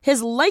today.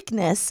 His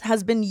likeness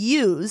has been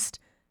used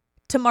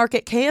to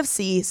market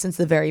KFC since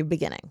the very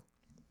beginning.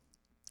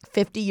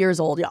 50 years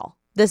old, y'all.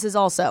 This is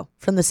also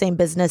from the same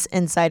Business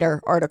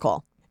Insider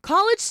article.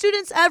 College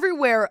students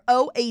everywhere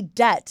owe a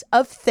debt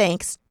of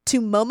thanks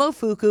to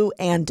Momofuku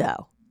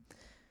Ando.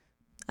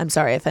 I'm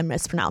sorry if I'm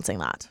mispronouncing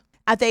that.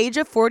 At the age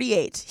of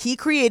 48, he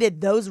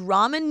created those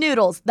ramen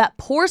noodles that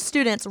poor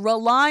students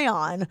rely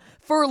on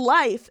for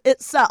life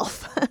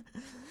itself.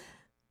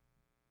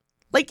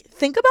 Like,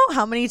 think about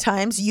how many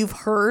times you've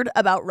heard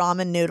about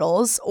ramen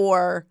noodles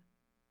or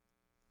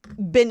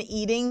been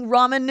eating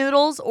ramen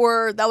noodles,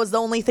 or that was the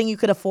only thing you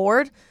could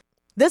afford.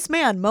 This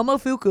man,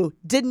 Momofuku,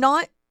 did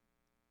not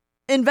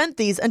invent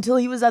these until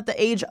he was at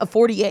the age of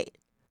 48.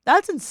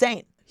 That's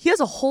insane. He has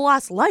a whole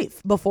ass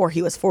life before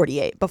he was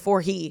 48, before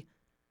he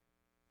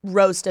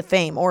rose to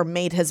fame or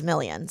made his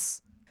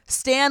millions.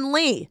 Stan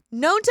Lee,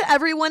 known to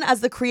everyone as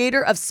the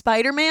creator of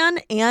Spider-Man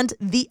and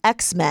the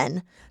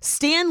X-Men,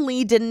 Stan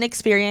Lee didn't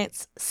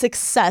experience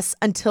success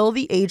until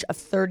the age of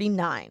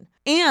 39.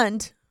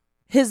 And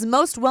his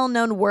most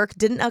well-known work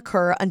didn't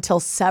occur until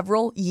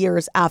several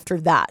years after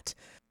that.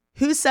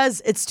 Who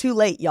says it's too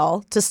late,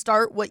 y'all, to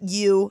start what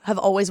you have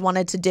always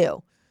wanted to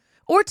do?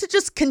 Or to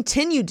just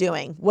continue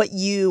doing what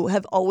you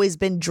have always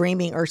been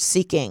dreaming or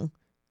seeking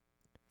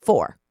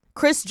for?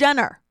 Kris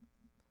Jenner,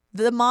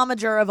 the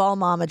momager of all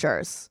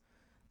momagers,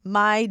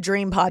 my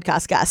dream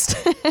podcast guest.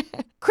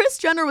 Kris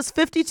Jenner was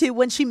 52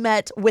 when she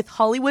met with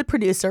Hollywood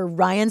producer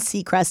Ryan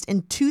Seacrest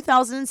in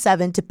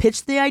 2007 to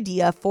pitch the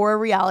idea for a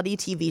reality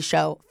TV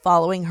show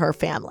following her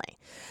family.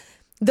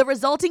 The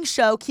resulting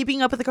show,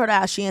 Keeping Up with the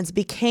Kardashians,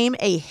 became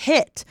a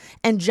hit,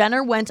 and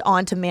Jenner went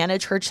on to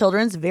manage her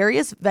children's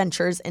various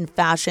ventures in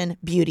fashion,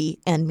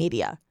 beauty, and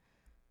media.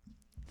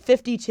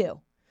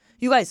 52.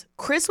 You guys,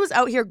 Kris was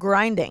out here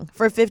grinding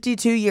for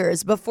 52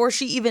 years before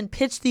she even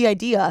pitched the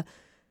idea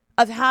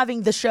of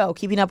having the show,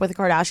 Keeping Up with the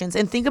Kardashians.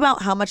 And think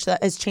about how much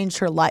that has changed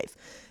her life.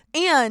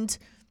 And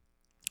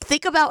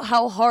think about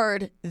how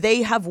hard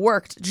they have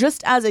worked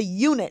just as a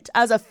unit,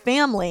 as a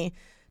family,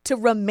 to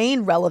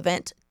remain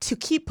relevant, to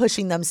keep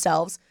pushing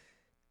themselves,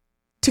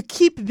 to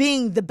keep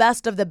being the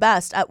best of the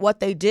best at what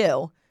they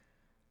do.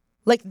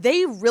 Like,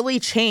 they really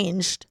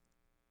changed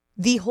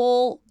the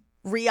whole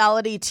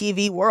reality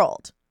TV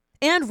world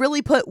and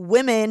really put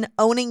women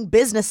owning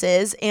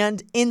businesses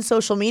and in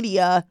social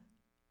media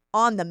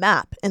on the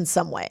map in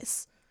some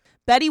ways.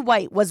 Betty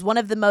White was one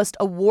of the most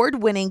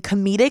award-winning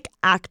comedic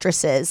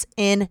actresses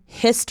in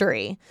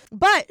history,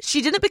 but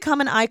she didn't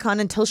become an icon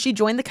until she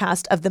joined the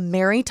cast of The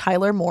Mary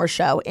Tyler Moore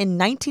Show in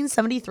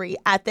 1973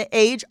 at the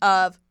age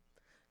of,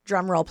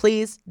 drumroll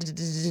please,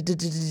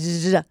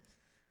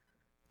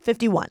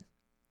 51.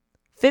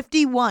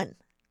 51.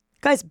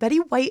 Guys, Betty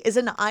White is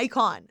an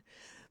icon,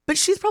 but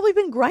she's probably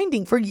been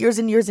grinding for years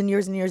and years and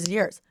years and years and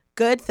years.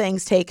 Good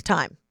things take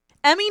time.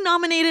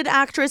 Emmy-nominated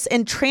actress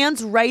and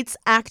trans rights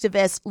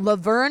activist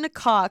Laverne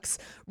Cox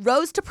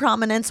rose to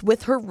prominence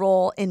with her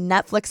role in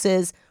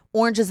Netflix's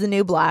Orange is the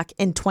New Black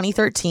in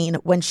 2013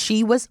 when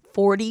she was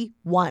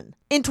 41.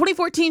 In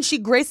 2014, she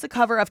graced the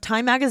cover of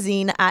Time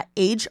magazine at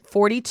age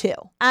 42.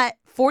 At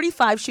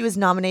 45, she was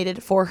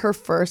nominated for her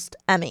first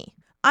Emmy.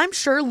 I'm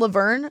sure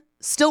Laverne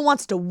still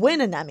wants to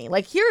win an Emmy.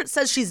 Like, here it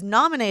says she's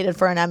nominated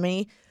for an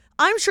Emmy.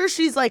 I'm sure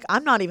she's like,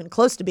 I'm not even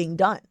close to being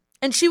done.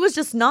 And she was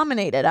just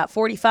nominated at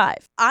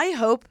 45. I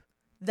hope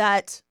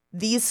that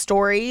these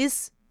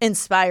stories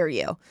inspire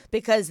you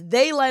because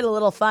they light a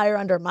little fire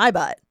under my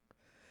butt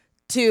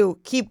to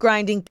keep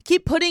grinding,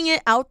 keep putting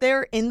it out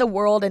there in the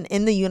world and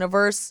in the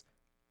universe,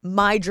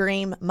 my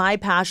dream, my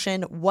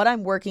passion, what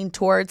I'm working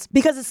towards,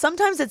 because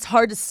sometimes it's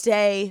hard to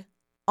stay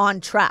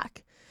on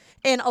track.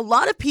 And a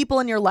lot of people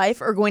in your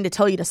life are going to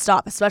tell you to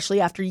stop,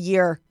 especially after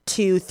year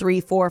 2,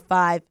 3, 4,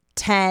 5,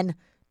 10,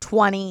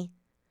 20,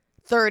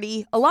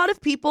 30. A lot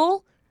of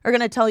people are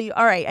going to tell you,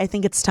 all right, I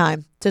think it's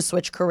time to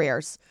switch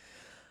careers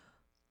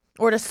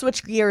or to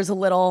switch gears a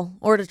little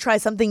or to try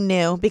something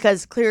new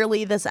because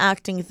clearly this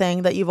acting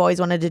thing that you've always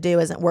wanted to do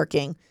isn't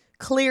working.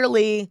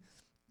 Clearly,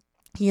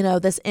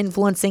 this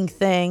influencing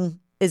thing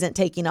isn't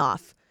taking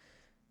off.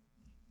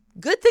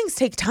 Good things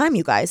take time,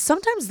 you guys.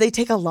 Sometimes they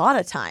take a lot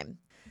of time.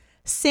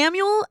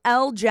 Samuel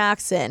L.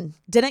 Jackson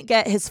didn't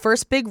get his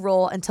first big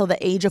role until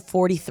the age of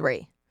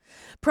 43.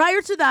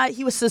 Prior to that,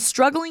 he was a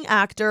struggling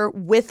actor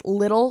with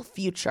little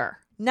future.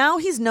 Now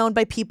he's known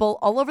by people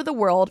all over the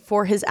world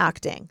for his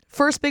acting.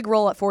 First big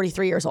role at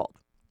 43 years old.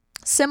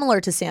 Similar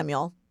to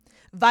Samuel,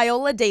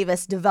 Viola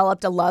Davis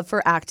developed a love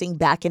for acting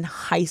back in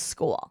high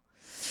school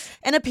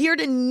and appeared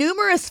in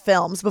numerous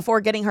films before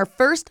getting her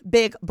first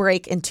big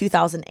break in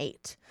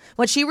 2008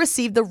 when she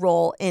received the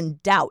role in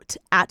Doubt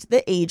at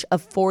the age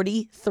of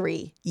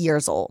 43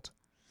 years old.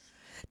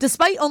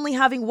 Despite only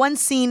having one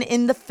scene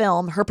in the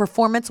film, her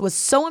performance was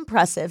so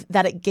impressive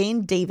that it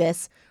gained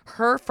Davis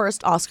her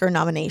first Oscar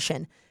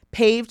nomination,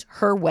 paved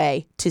her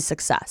way to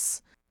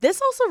success. This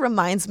also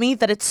reminds me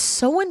that it's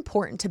so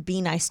important to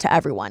be nice to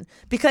everyone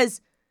because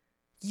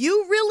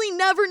you really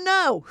never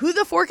know who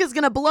the fork is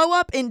going to blow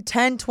up in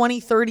 10,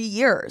 20, 30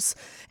 years.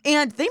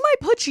 And they might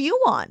put you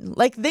on.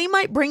 Like, they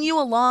might bring you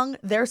along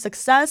their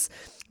success.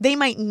 They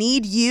might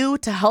need you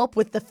to help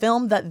with the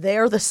film that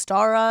they're the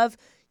star of.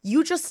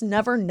 You just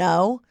never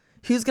know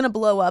who's going to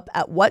blow up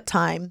at what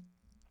time.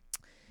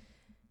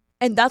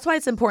 And that's why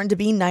it's important to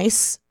be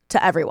nice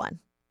to everyone.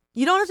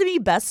 You don't have to be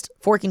best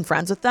forking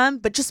friends with them,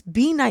 but just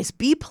be nice,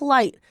 be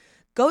polite,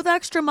 go the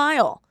extra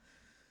mile,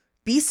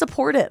 be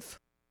supportive.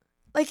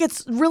 Like,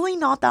 it's really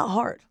not that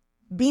hard.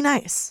 Be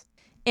nice.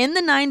 In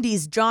the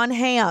 90s, Jon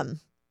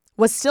Hamm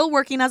was still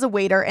working as a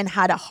waiter and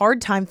had a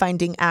hard time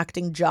finding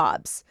acting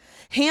jobs.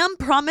 Hamm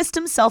promised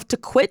himself to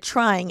quit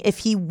trying if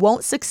he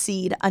won't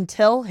succeed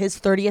until his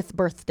 30th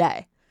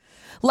birthday.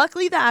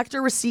 Luckily, the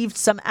actor received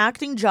some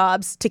acting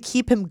jobs to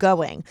keep him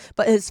going,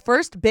 but his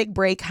first big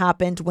break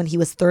happened when he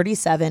was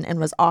 37 and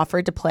was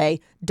offered to play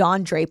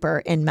Don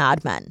Draper in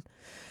Mad Men.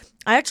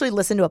 I actually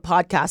listened to a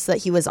podcast that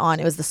he was on.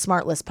 It was the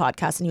Smart List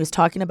podcast, and he was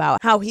talking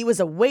about how he was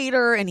a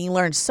waiter and he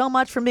learned so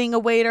much from being a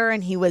waiter,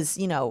 and he was,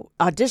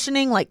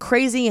 auditioning like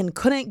crazy and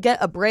couldn't get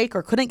a break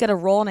or couldn't get a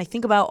role. And I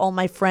think about all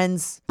my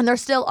friends, and they're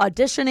still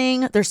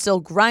auditioning, they're still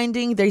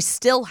grinding, they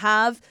still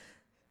have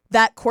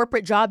that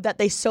corporate job that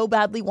they so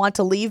badly want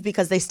to leave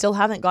because they still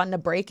haven't gotten a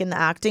break in the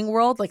acting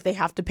world. Like, they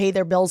have to pay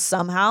their bills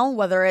somehow,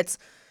 whether it's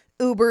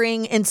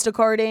Ubering,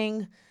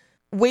 Instacarting,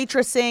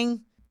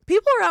 waitressing.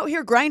 People are out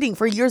here grinding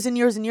for years and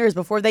years and years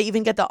before they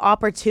even get the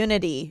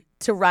opportunity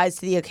to rise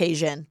to the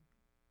occasion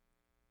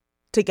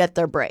to get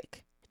their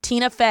break.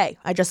 Tina Fey,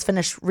 I just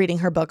finished reading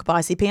her book,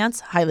 Bossy Pants.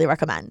 Highly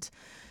recommend.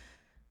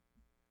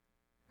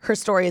 Her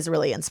story is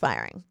really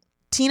inspiring.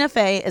 Tina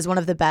Fey is one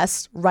of the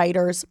best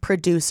writers,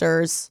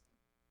 producers,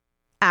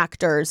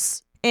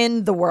 actors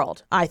in the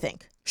world, I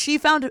think. She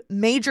found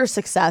major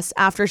success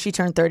after she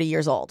turned 30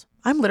 years old.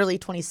 I'm literally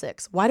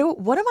 26. What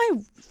am I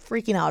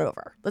freaking out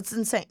over? That's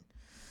insane.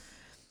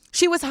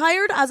 She was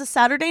hired as a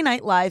Saturday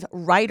Night Live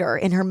writer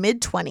in her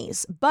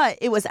mid-20s, but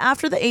it was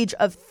after the age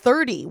of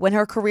 30 when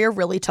her career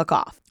really took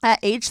off. At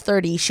age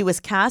 30, she was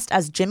cast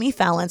as Jimmy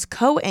Fallon's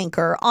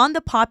co-anchor on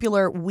the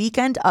popular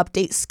Weekend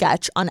Update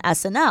sketch on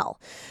SNL,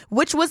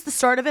 which was the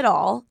start of it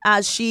all,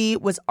 as she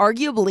was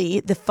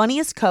arguably the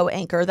funniest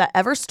co-anchor that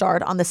ever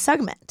starred on the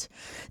segment.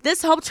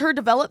 This helped her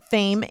develop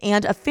fame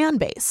and a fan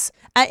base.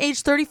 At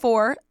age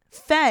 34,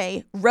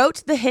 Fey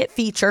wrote the hit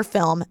feature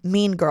film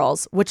Mean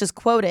Girls, which is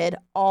quoted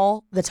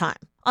all the time.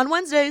 On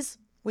Wednesdays,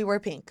 we wear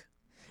pink.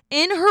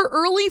 In her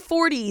early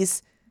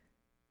 40s,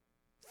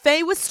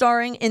 Fey was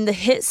starring in the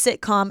hit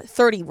sitcom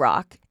 30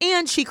 Rock,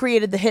 and she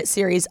created the hit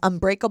series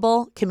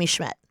Unbreakable Kimmy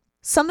Schmidt.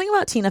 Something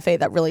about Tina Fey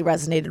that really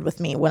resonated with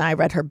me when I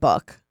read her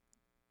book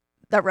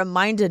that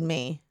reminded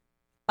me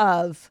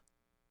of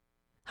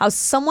how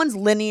someone's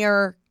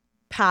linear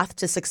path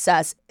to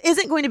success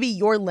isn't going to be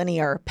your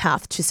linear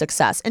path to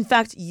success. In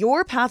fact,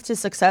 your path to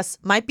success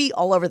might be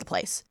all over the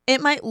place.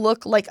 It might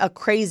look like a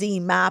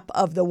crazy map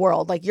of the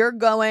world. Like you're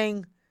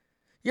going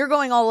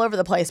all over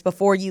the place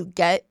before you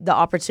get the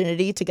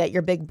opportunity to get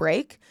your big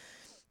break.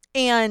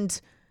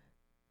 And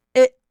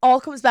it all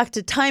comes back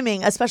to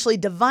timing, especially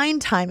divine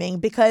timing,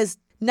 because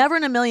never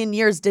in a million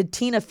years did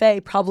Tina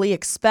Fey probably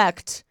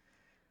expect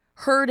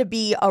her to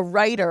be a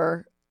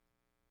writer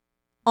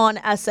on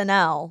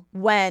SNL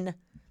when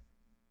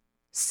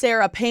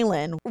Sarah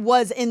Palin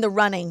was in the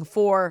running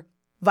for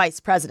vice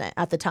president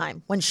at the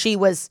time, when she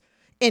was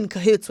in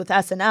cahoots with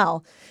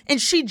SNL. And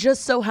she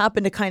just so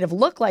happened to kind of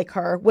look like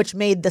her, which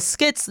made the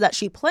skits that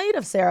she played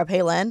of Sarah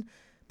Palin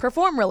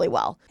perform really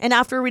well. And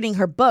after reading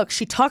her book,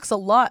 she talks a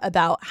lot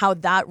about how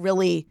that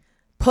really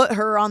put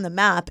her on the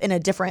map in a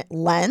different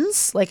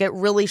lens. Like it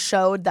really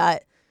showed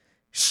that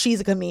she's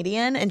a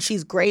comedian and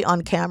she's great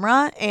on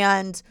camera.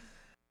 And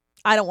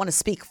I don't want to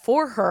speak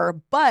for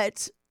her,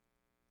 but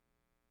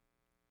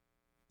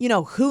you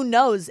know, who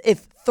knows if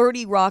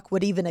 30 Rock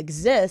would even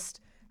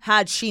exist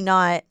had she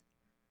not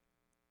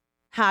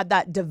had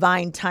that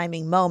divine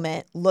timing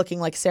moment looking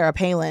like Sarah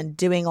Palin,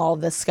 doing all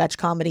of the sketch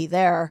comedy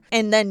there,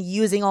 and then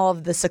using all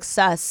of the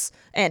success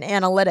and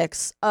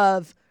analytics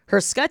of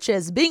her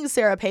sketches being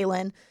Sarah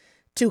Palin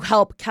to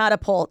help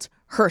catapult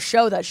her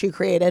show that she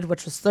created,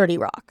 which was 30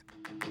 Rock.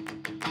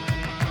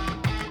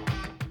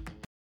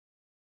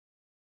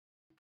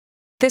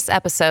 This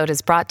episode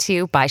is brought to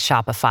you by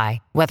Shopify.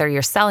 Whether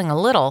you're selling a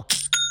little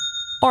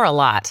or a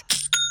lot,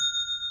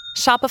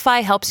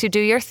 Shopify helps you do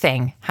your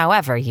thing,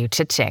 however you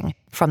cha-ching.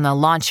 From the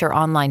launch your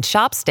online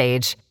shop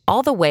stage,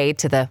 all the way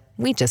to the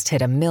we just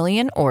hit 1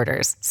 million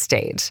orders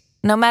stage.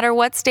 No matter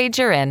what stage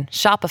you're in,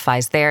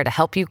 Shopify's there to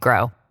help you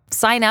grow.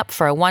 Sign up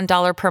for a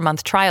 $1 per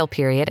month trial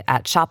period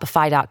at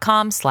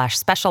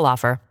shopify.com/special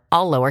offer,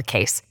 all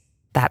lowercase.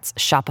 That's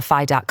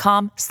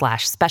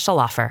shopify.com/special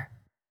offer.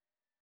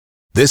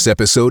 This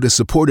episode is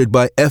supported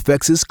by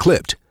FX's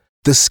Clipped,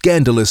 the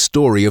scandalous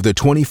story of the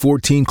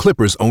 2014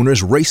 Clippers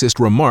owner's racist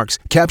remarks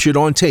captured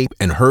on tape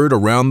and heard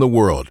around the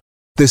world.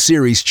 The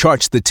series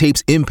charts the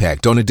tape's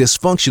impact on a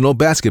dysfunctional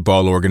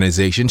basketball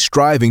organization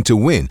striving to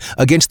win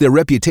against their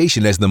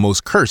reputation as the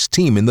most cursed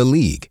team in the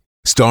league.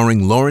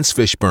 Starring Lawrence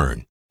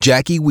Fishburne,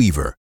 Jackie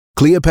Weaver,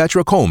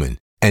 Cleopatra Coleman,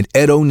 and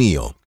Ed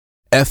O'Neill.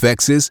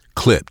 FX's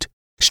Clipped,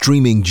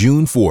 streaming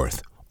June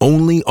 4th,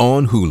 only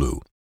on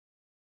Hulu.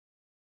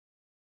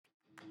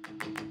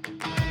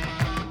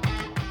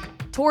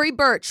 Tory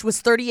Burch was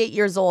 38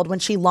 years old when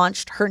she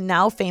launched her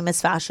now famous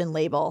fashion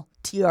label,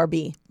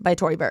 TRB by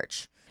Tory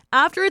Burch.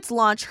 After its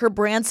launch, her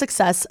brand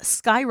success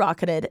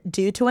skyrocketed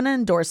due to an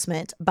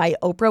endorsement by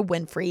Oprah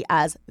Winfrey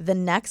as the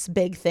next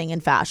big thing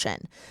in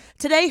fashion.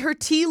 Today, her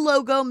T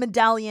logo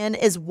medallion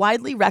is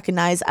widely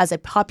recognized as a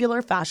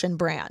popular fashion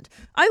brand.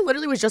 I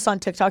literally was just on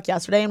TikTok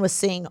yesterday and was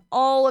seeing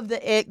all of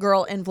the It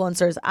Girl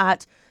influencers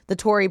at the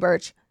Tory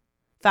Burch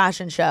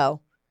fashion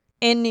show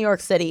in New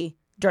York City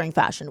during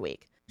Fashion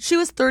Week. She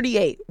was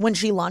 38 when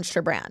she launched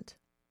her brand.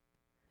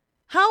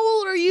 How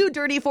old are you,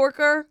 Dirty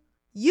Forker?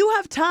 You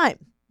have time.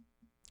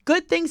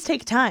 Good things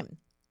take time.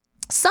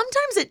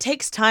 Sometimes it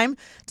takes time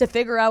to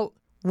figure out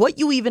what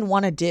you even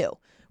want to do,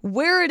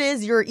 where it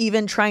is you're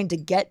even trying to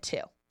get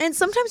to. And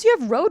sometimes you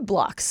have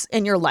roadblocks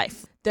in your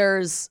life.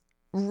 There's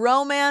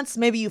romance.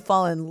 Maybe you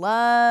fall in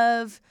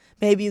love.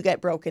 Maybe you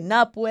get broken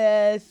up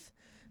with.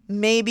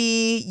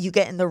 Maybe you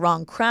get in the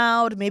wrong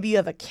crowd. Maybe you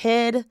have a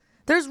kid.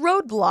 There's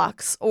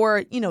roadblocks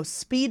or,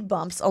 speed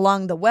bumps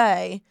along the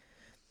way.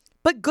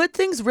 But good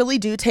things really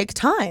do take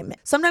time.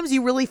 Sometimes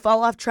you really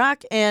fall off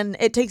track and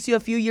it takes you a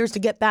few years to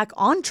get back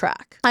on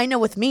track. I know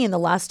with me in the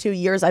last 2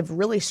 years, I've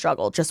really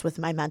struggled just with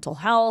my mental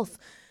health,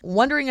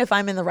 wondering if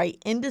I'm in the right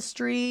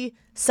industry,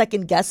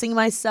 second guessing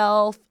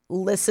myself,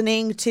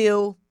 listening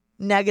to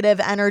negative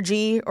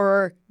energy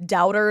or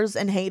doubters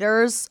and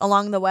haters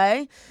along the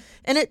way.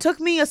 And it took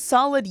me a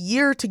solid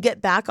year to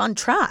get back on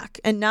track.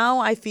 And now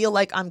I feel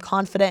like I'm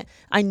confident.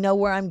 I know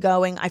where I'm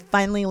going. I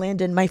finally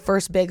landed my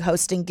first big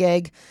hosting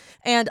gig.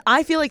 And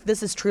I feel like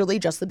this is truly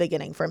just the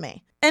beginning for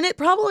me. And it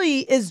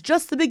probably is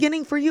just the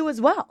beginning for you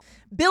as well.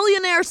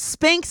 Billionaire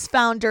Spanx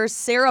founder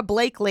Sarah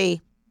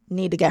Blakely,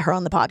 need to get her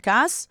on the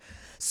podcast,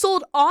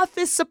 sold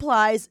office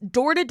supplies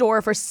door to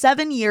door for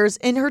 7 years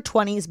in her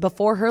 20s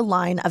before her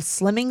line of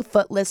slimming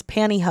footless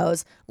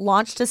pantyhose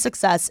launched to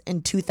success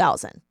in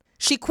 2000.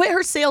 She quit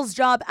her sales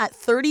job at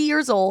 30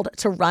 years old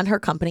to run her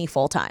company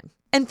full time.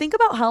 And think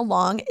about how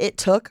long it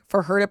took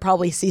for her to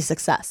probably see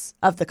success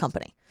of the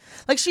company.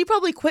 Like she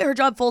probably quit her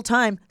job full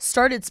time,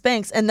 started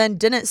Spanx, and then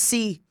didn't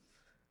see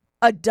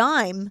a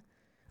dime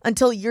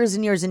until years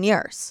and years and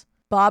years.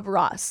 Bob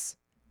Ross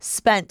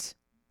spent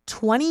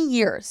 20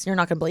 years, you're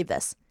not going to believe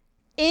this,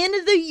 in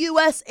the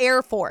U.S.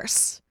 Air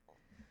Force.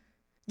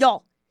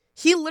 Y'all,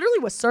 he literally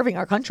was serving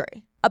our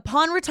country.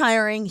 Upon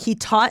retiring, he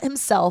taught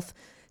himself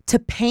to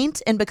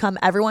paint and become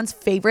everyone's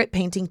favorite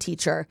painting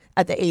teacher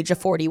at the age of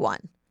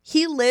 41.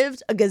 He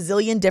lived a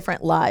gazillion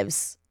different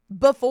lives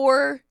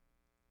before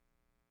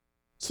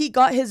he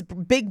got his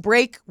big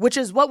break, which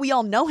is what we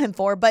all know him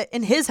for. But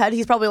in his head,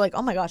 he's probably like,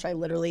 oh my gosh, I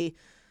literally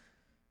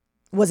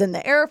was in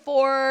the Air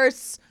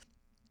Force.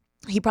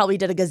 He probably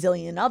did a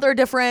gazillion other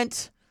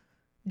different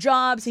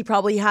jobs. He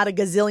probably had a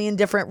gazillion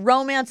different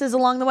romances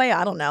along the way.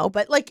 I don't know.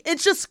 But like,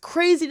 it's just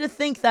crazy to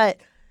think that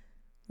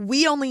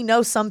we only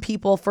know some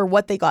people for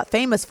what they got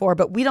famous for,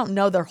 but we don't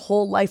know their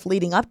whole life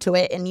leading up to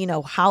it. And you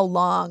know, how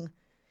long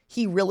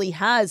he really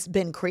has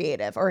been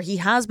creative or he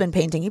has been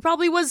painting. He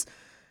probably was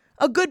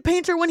a good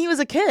painter when he was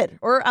a kid,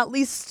 or at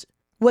least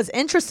was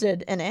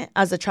interested in it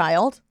as a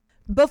child.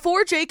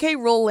 Before J.K.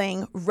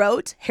 Rowling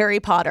wrote Harry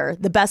Potter,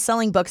 the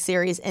best-selling book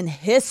series in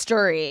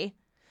history,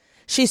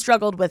 she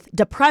struggled with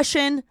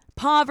depression,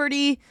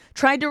 poverty,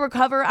 tried to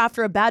recover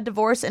after a bad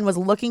divorce, and was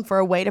looking for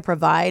a way to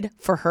provide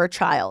for her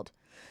child.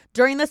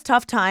 During this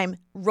tough time,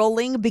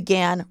 Rowling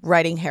began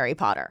writing Harry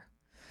Potter.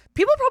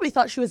 People probably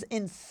thought she was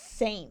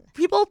insane.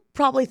 People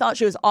probably thought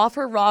she was off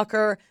her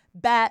rocker,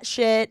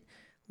 batshit,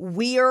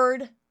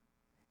 weird.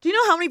 Do you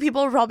know how many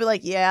people were probably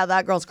like, yeah,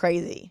 that girl's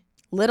crazy?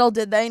 Little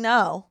did they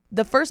know.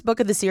 The first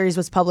book of the series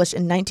was published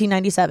in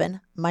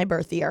 1997, my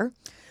birth year,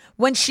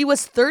 when she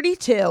was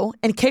 32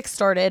 and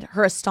kickstarted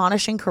her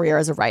astonishing career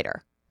as a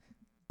writer.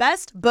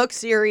 Best book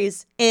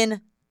series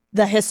in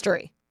the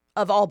history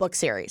of all book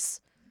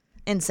series.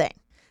 Insane.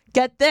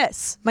 Get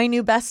this, my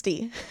new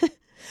bestie,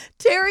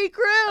 Terry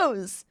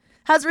Crews,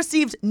 has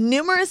received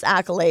numerous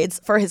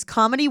accolades for his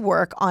comedy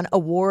work on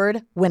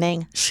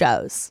award-winning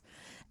shows.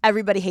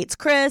 Everybody Hates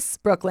Chris,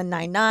 Brooklyn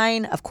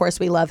Nine-Nine. Of course,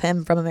 we love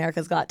him from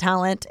America's Got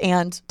Talent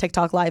and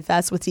TikTok Live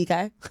Fest with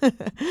TK.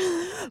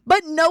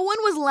 But no one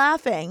was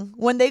laughing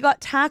when they got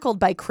tackled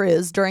by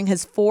Crews during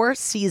his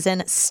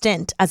 4-season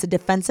stint as a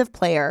defensive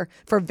player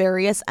for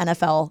various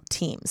NFL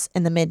teams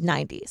in the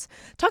mid-90s.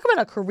 Talk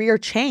about a career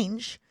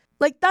change.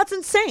 Like, that's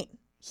insane.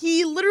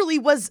 He literally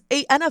was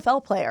an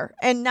NFL player,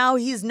 and now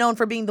he's known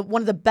for being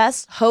one of the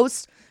best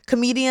hosts,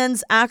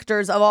 comedians,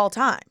 actors of all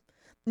time.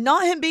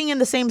 Not him being in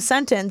the same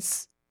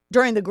sentence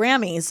during the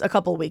Grammys a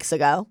couple weeks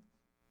ago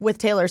with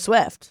Taylor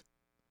Swift.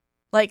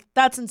 Like,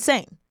 that's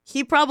insane.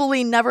 He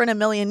probably never in a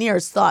million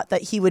years thought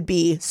that he would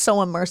be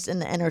so immersed in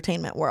the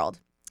entertainment world.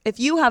 If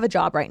you have a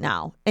job right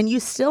now and you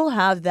still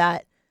have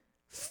that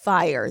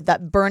fire,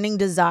 that burning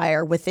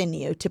desire within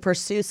you to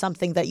pursue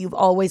something that you've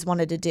always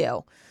wanted to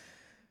do,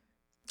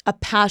 a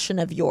passion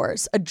of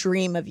yours, a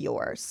dream of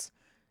yours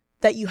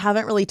that you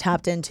haven't really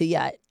tapped into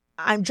yet,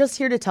 I'm just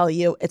here to tell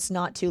you it's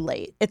not too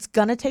late. It's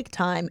going to take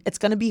time. It's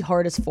going to be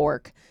hard as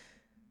fork.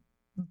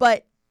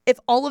 But if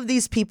all of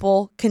these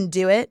people can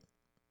do it,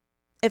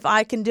 if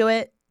I can do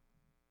it,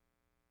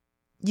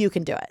 you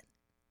can do it.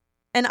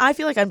 And I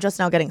feel like I'm just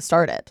now getting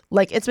started.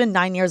 Like, it's been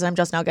 9 years and I'm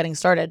just now getting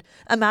started.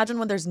 Imagine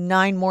when there's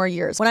 9 more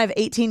years, when I have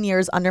 18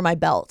 years under my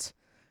belt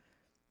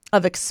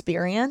of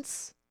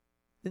experience.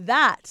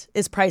 That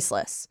is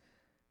priceless.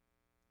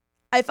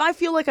 If I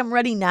feel like I'm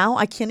ready now,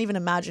 I can't even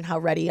imagine how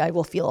ready I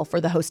will feel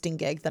for the hosting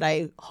gig that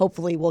I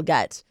hopefully will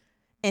get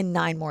in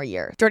 9 more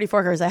years. Dirty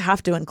Forkers, I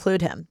have to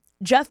include him.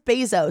 Jeff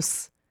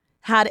Bezos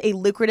had a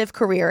lucrative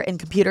career in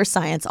computer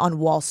science on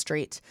Wall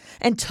Street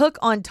and took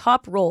on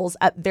top roles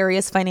at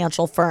various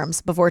financial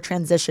firms before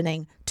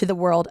transitioning to the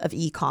world of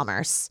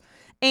e-commerce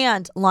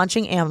and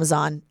launching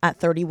Amazon at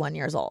 31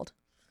 years old.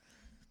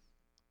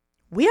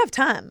 We have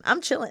time.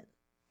 I'm chilling.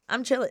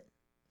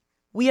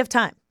 We have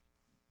time.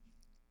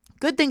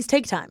 Good things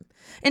take time.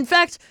 In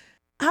fact,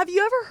 have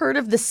you ever heard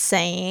of the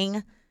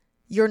saying,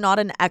 you're not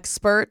an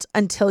expert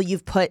until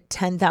you've put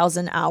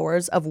 10,000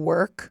 hours of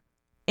work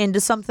into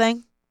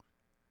something?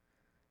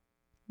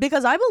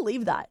 Because I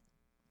believe that.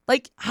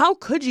 Like, how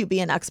could you be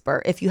an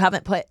expert if you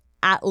haven't put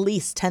at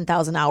least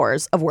 10,000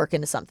 hours of work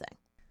into something?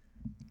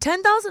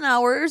 10,000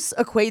 hours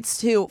equates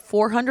to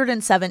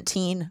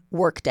 417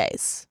 work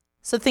days.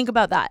 So think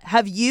about that.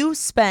 Have you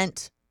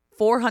spent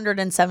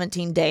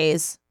 417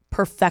 days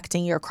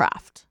perfecting your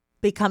craft,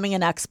 becoming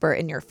an expert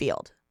in your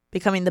field,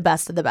 becoming the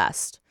best of the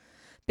best?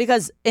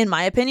 Because in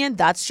my opinion,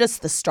 that's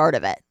just the start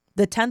of it.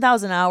 The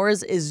 10,000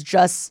 hours is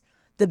just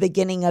the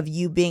beginning of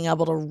you being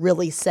able to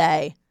really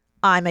say,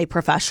 I'm a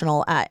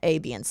professional at A,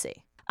 B, and C.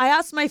 I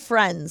asked my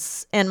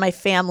friends and my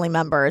family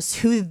members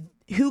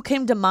who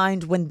came to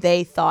mind when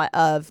they thought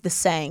of the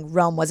saying,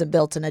 Rome wasn't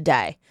built in a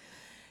day.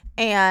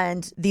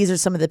 And these are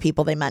some of the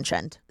people they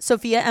mentioned.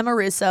 Sophia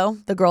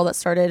Amoruso, the girl that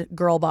started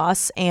Girl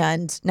Boss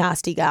and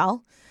Nasty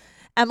Gal.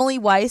 Emily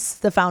Weiss,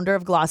 the founder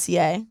of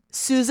Glossier.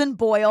 Susan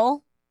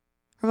Boyle.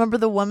 Remember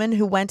the woman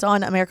who went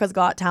on America's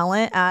Got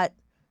Talent at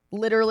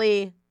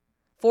literally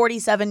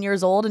 47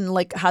 years old and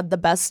like had the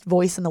best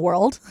voice in the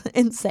world?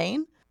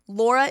 Insane.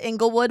 Laura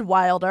Inglewood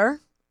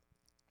Wilder.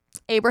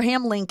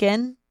 Abraham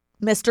Lincoln.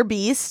 Mr.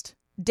 Beast.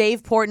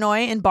 Dave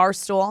Portnoy in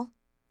Barstool.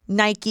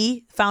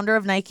 Nike, founder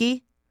of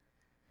Nike.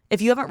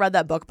 If you haven't read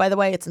that book, by the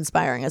way, it's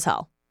inspiring as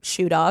hell.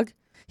 Shoe Dog.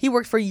 He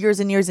worked for years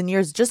and years and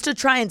years just to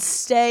try and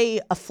stay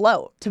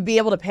afloat, to be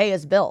able to pay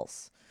his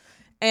bills.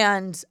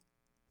 And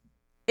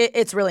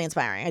it's really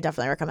inspiring. I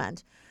definitely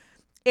recommend.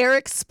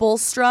 Eric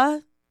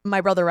Spoelstra, my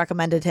brother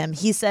recommended him.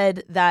 He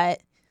said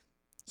that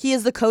he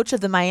is the coach of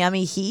the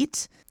Miami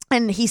Heat.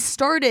 And he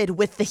started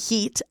with the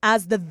Heat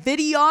as the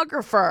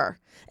videographer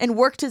and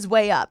worked his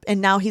way up.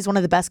 And now he's one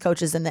of the best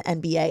coaches in the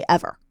NBA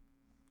ever.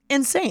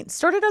 Insane.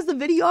 Started as the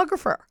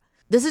videographer.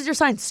 This is your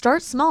sign.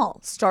 Start small.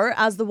 Start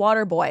as the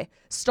water boy.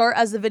 Start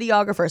as the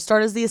videographer.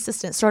 Start as the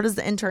assistant. Start as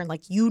the intern.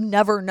 Like, you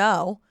never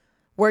know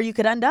where you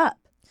could end up.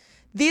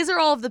 These are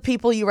all of the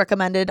people you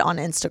recommended on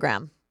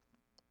Instagram.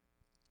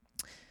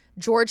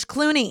 George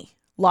Clooney.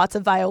 Lots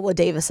of Viola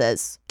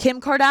Davises.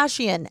 Kim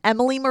Kardashian.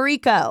 Emily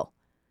Mariko.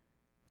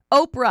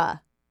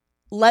 Oprah.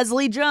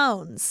 Leslie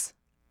Jones.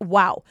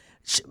 Wow.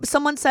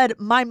 Someone said,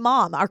 my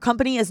mom, our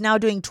company is now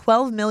doing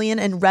 12 million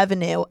in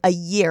revenue a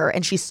year,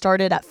 and she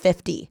started at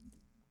 50.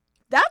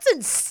 That's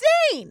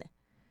insane.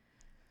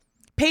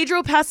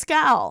 Pedro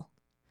Pascal,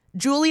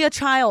 Julia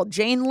Child,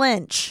 Jane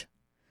Lynch.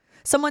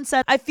 Someone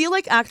said, I feel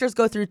like actors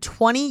go through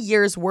 20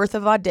 years worth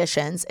of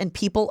auditions and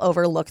people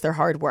overlook their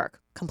hard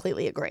work.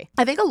 Completely agree.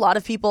 I think a lot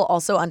of people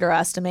also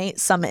underestimate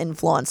some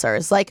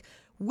influencers. Like,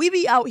 we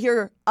be out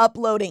here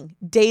uploading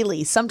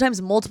daily,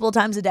 sometimes multiple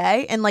times a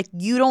day, and like,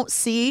 you don't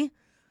see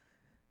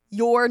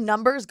your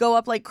numbers go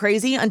up like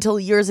crazy until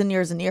years and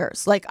years and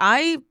years. Like,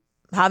 I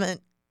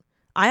haven't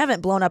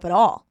blown up at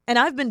all. And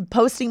I've been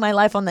posting my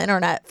life on the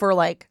internet for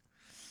like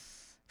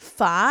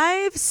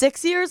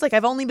 5-6 years. Like,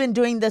 I've only been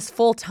doing this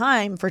full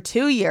time for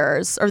 2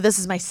 years, or this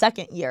is my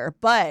second year,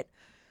 but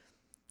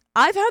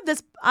I've had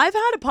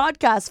a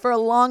podcast for a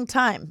long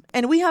time,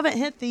 and we haven't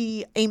hit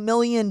the 1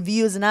 million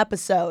views an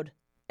episode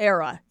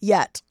era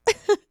yet.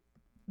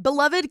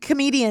 Beloved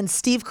comedian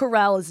Steve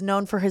Carell is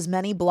known for his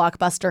many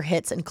blockbuster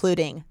hits,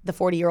 including The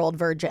 40-Year-Old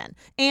Virgin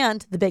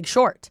and The Big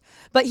Short.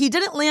 But he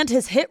didn't land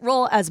his hit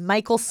role as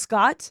Michael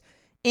Scott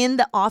in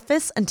The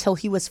Office until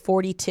he was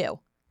 42.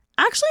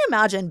 Actually,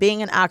 imagine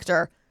being an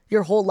actor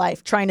your whole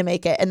life, trying to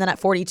make it, and then at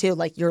 42,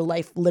 like, your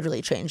life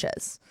literally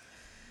changes.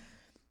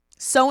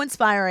 So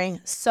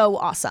inspiring, so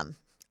awesome.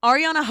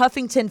 Ariana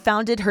Huffington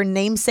founded her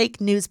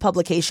namesake news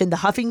publication, The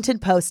Huffington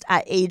Post,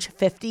 at age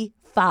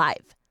 55.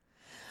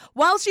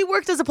 While she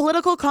worked as a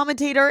political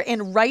commentator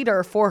and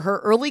writer for her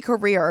early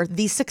career,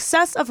 the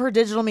success of her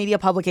digital media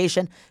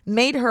publication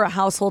made her a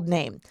household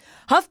name.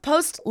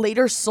 HuffPost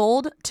later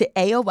sold to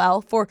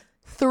AOL for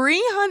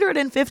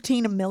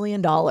 $315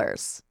 million.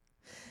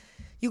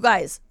 You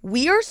guys,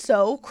 we are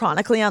so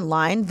chronically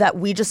online that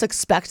we just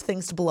expect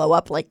things to blow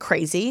up like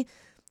crazy.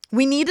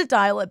 We need to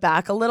dial it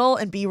back a little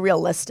and be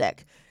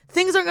realistic.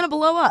 Things aren't going to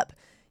blow up.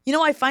 You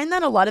know, I find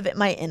that a lot of it,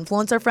 my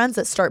influencer friends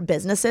that start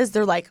businesses,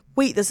 they're like,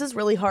 wait, this is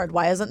really hard.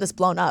 Why isn't this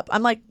blown up?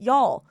 I'm like,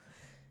 y'all,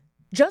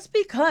 just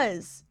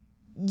because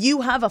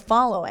you have a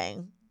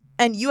following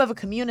and you have a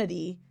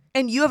community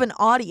and you have an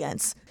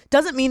audience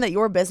doesn't mean that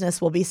your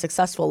business will be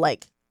successful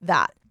like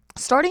that.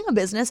 Starting a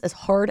business is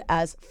hard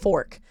as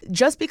fork.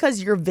 Just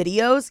because your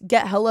videos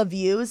get hella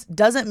views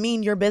doesn't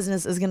mean your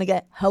business is going to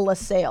get hella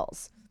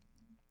sales.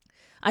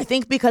 I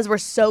think because we're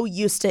so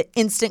used to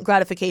instant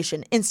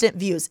gratification, instant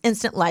views,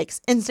 instant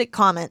likes, instant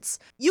comments.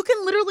 You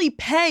can literally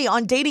pay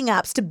on dating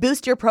apps to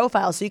boost your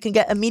profile so you can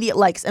get immediate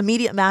likes,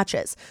 immediate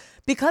matches.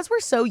 Because we're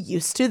so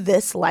used to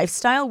this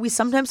lifestyle, we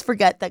sometimes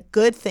forget that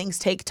good things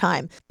take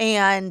time.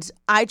 And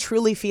I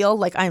truly feel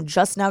like I'm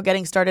just now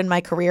getting started in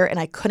my career, and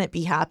I couldn't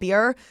be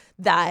happier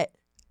that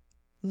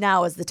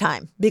now is the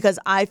time, because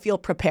I feel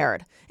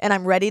prepared and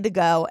I'm ready to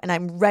go, and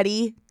I'm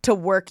ready to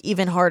work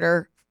even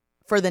harder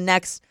for the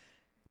next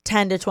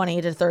 10 to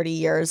 20 to 30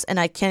 years. And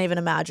I can't even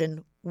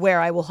imagine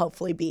where I will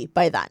hopefully be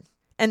by then.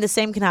 And the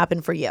same can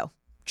happen for you,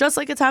 just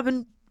like it's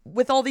happened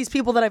with all these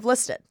people that I've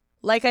listed.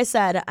 Like I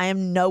said, I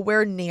am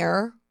nowhere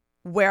near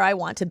where I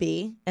want to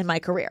be in my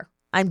career.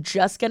 I'm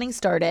just getting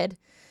started.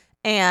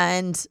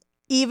 And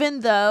even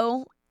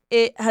though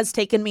it has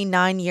taken me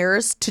 9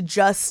 years to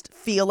just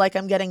feel like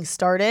I'm getting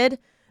started,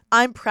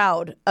 I'm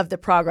proud of the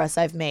progress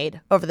I've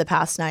made over the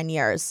past 9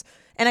 years.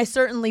 And I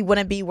certainly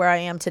wouldn't be where I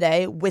am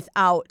today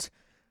without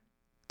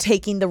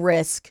taking the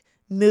risk,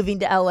 moving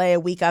to LA a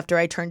week after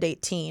I turned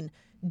 18,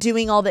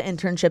 doing all the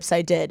internships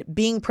I did,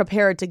 being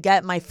prepared to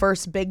get my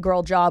first big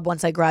girl job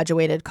once I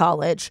graduated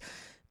college,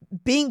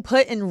 being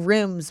put in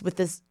rooms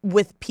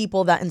with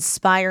people that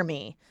inspire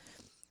me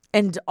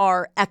and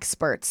are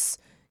experts,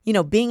 you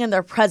know, being in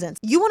their presence.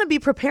 You want to be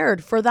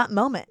prepared for that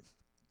moment.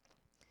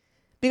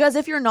 Because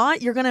if you're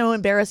not, you're going to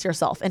embarrass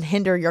yourself and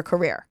hinder your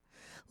career.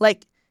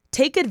 Like,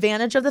 take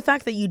advantage of the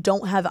fact that you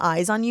don't have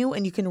eyes on you,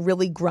 and you can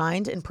really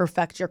grind and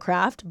perfect your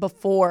craft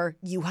before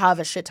you have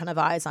a shit ton of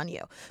eyes on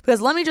you.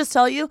 Because let me just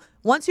tell you,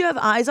 once you have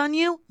eyes on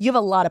you, you have a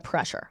lot of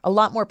pressure, a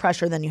lot more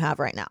pressure than you have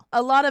right now.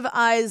 A lot of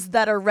eyes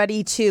that are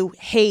ready to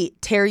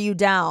hate, tear you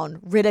down,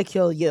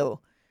 ridicule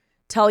you,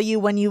 tell you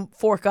when you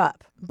fork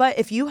up. But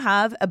if you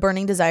have a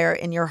burning desire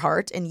in your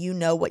heart and you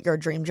know what your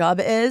dream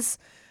job is,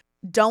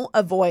 don't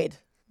avoid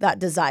that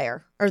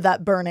desire or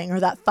that burning or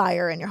that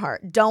fire in your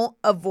heart. Don't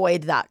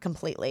avoid that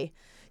completely.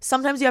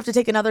 Sometimes you have to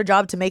take another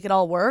job to make it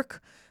all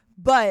work,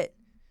 but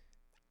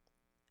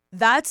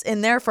that's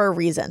in there for a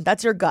reason.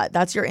 That's your gut.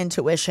 That's your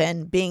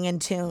intuition, being in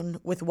tune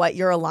with what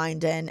you're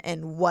aligned in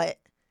and what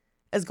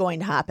is going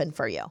to happen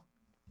for you.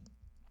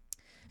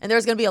 And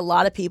there's going to be a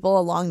lot of people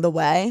along the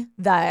way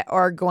that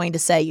are going to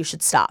say you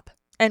should stop.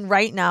 And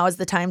right now is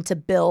the time to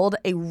build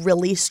a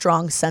really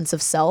strong sense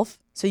of self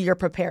so you're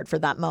prepared for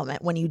that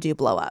moment when you do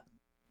blow up.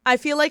 I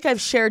feel like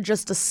I've shared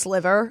just a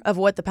sliver of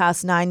what the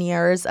past 9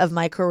 years of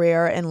my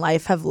career and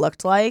life have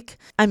looked like.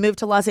 I moved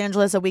to Los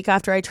Angeles a week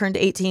after I turned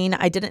 18.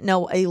 I didn't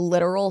know a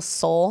literal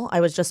soul. I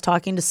was just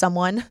talking to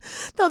someone.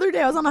 The other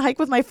day I was on a hike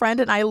with my friend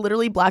and I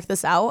literally blacked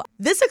this out.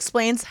 This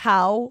explains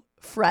how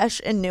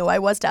fresh and new I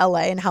was to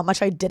LA and how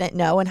much I didn't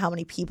know and how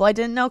many people I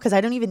didn't know, because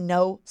I don't even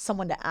know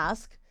someone to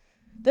ask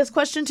this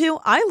question to.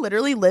 I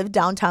literally lived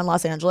downtown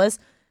Los Angeles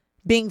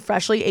being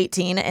freshly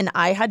 18 and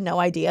I had no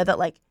idea that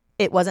like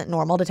it wasn't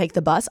normal to take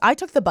the bus. I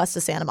took the bus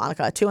to Santa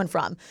Monica to and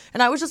from.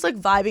 And I was just like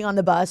vibing on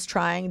the bus,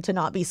 trying to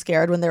not be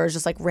scared when there was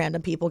just like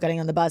random people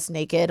getting on the bus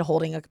naked,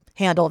 holding a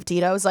handle of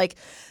Tito's. Like,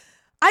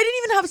 I didn't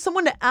even have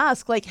someone to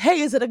ask, like, hey,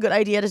 is it a good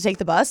idea to take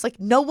the bus? Like,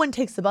 no one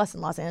takes the bus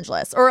in Los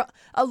Angeles, or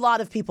a lot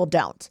of people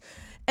don't.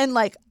 And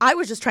like, I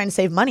was just trying to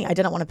save money. I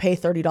didn't want to pay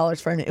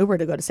 $30 for an Uber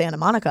to go to Santa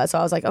Monica. So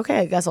I was like, okay,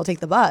 I guess I'll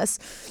take the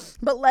bus.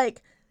 But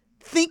like,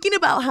 thinking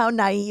about how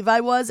naive I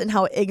was and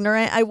how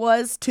ignorant I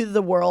was to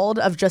the world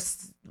of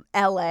just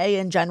LA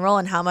in general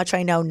and how much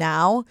I know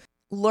now,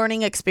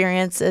 learning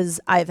experiences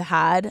I've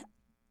had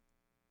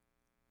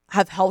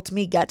have helped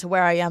me get to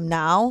where I am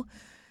now.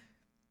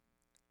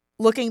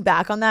 Looking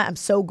back on that, I'm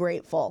so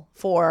grateful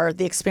for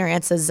the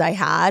experiences I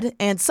had,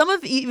 and some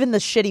of even the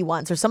shitty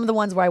ones, or some of the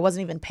ones where I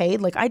wasn't even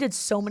paid. Like, I did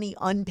so many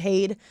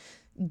unpaid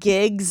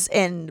gigs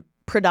and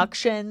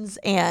productions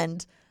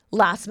and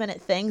last minute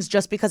things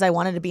just because I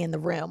wanted to be in the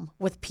room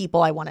with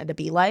people I wanted to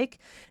be like.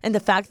 And the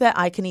fact that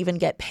I can even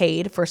get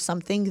paid for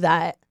something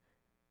that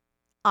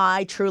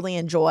I truly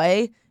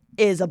enjoy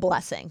is a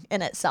blessing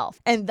in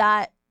itself. And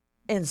that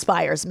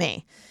inspires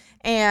me.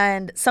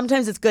 And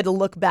sometimes it's good to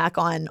look back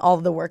on all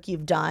of the work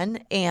you've done.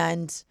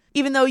 And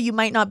even though you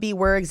might not be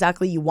where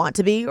exactly you want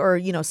to be, or,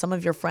 you know, some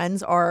of your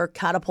friends are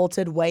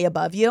catapulted way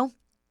above you,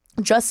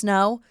 just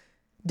know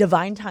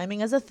divine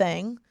timing is a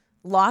thing.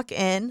 Lock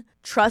in,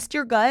 trust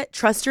your gut,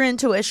 trust your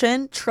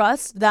intuition,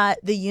 trust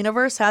that the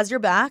universe has your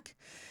back,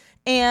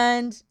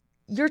 and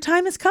your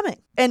time is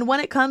coming. And when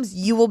it comes,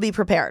 you will be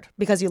prepared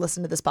because you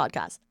listen to this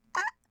podcast.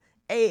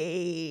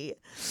 Hey.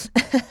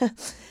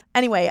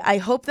 Anyway, I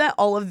hope that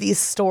all of these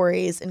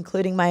stories,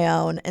 including my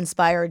own,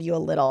 inspired you a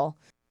little.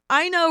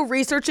 I know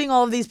researching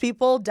all of these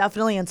people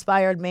definitely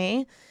inspired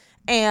me.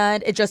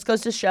 And it just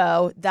goes to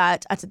show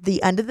that at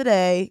the end of the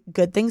day,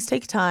 good things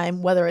take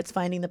time, whether it's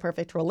finding the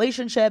perfect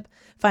relationship,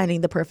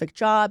 finding the perfect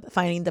job,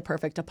 finding the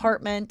perfect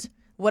apartment,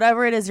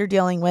 whatever it is you're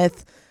dealing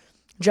with,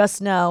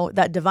 just know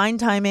that divine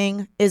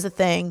timing is a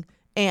thing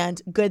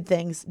and good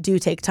things do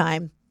take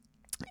time.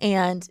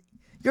 And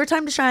your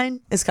time to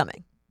shine is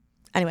coming.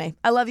 Anyway,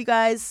 I love you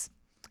guys.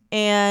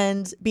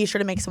 And be sure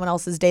to make someone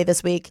else's day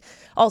this week.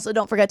 Also,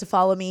 don't forget to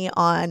follow me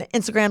on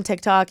Instagram,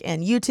 TikTok,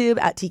 and YouTube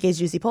at TK's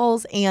Juicy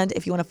Polls. And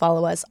if you want to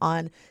follow us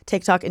on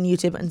TikTok and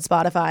YouTube and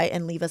Spotify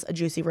and leave us a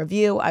juicy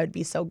review, I would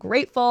be so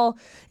grateful.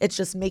 It's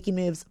just Making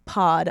Moves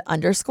pod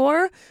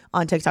 _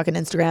 on TikTok and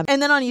Instagram.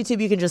 And then on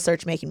YouTube, you can just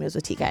search Making Moves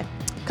with TK.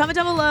 Comment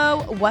down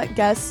below what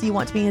guests you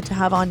want me to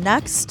have on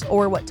next,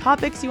 or what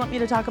topics you want me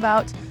to talk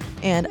about.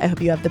 And I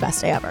hope you have the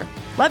best day ever.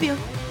 Love you.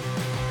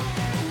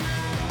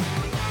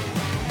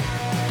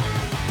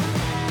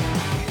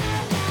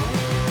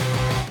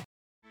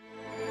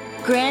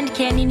 Grand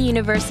Canyon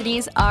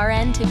University's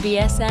RN to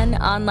BSN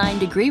online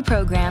degree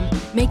program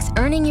makes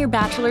earning your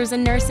bachelor's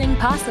in nursing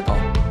possible.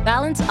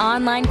 Balance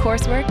online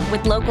coursework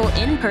with local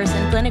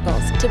in-person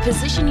clinicals to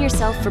position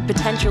yourself for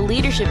potential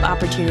leadership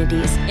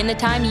opportunities in the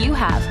time you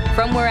have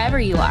from wherever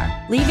you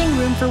are, leaving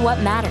room for what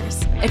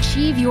matters.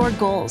 Achieve your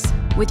goals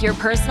with your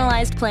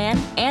personalized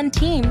plan and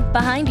team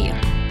behind you.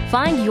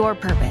 Find your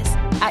purpose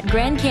at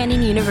Grand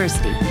Canyon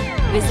University.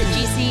 Visit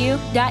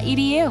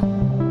gcu.edu.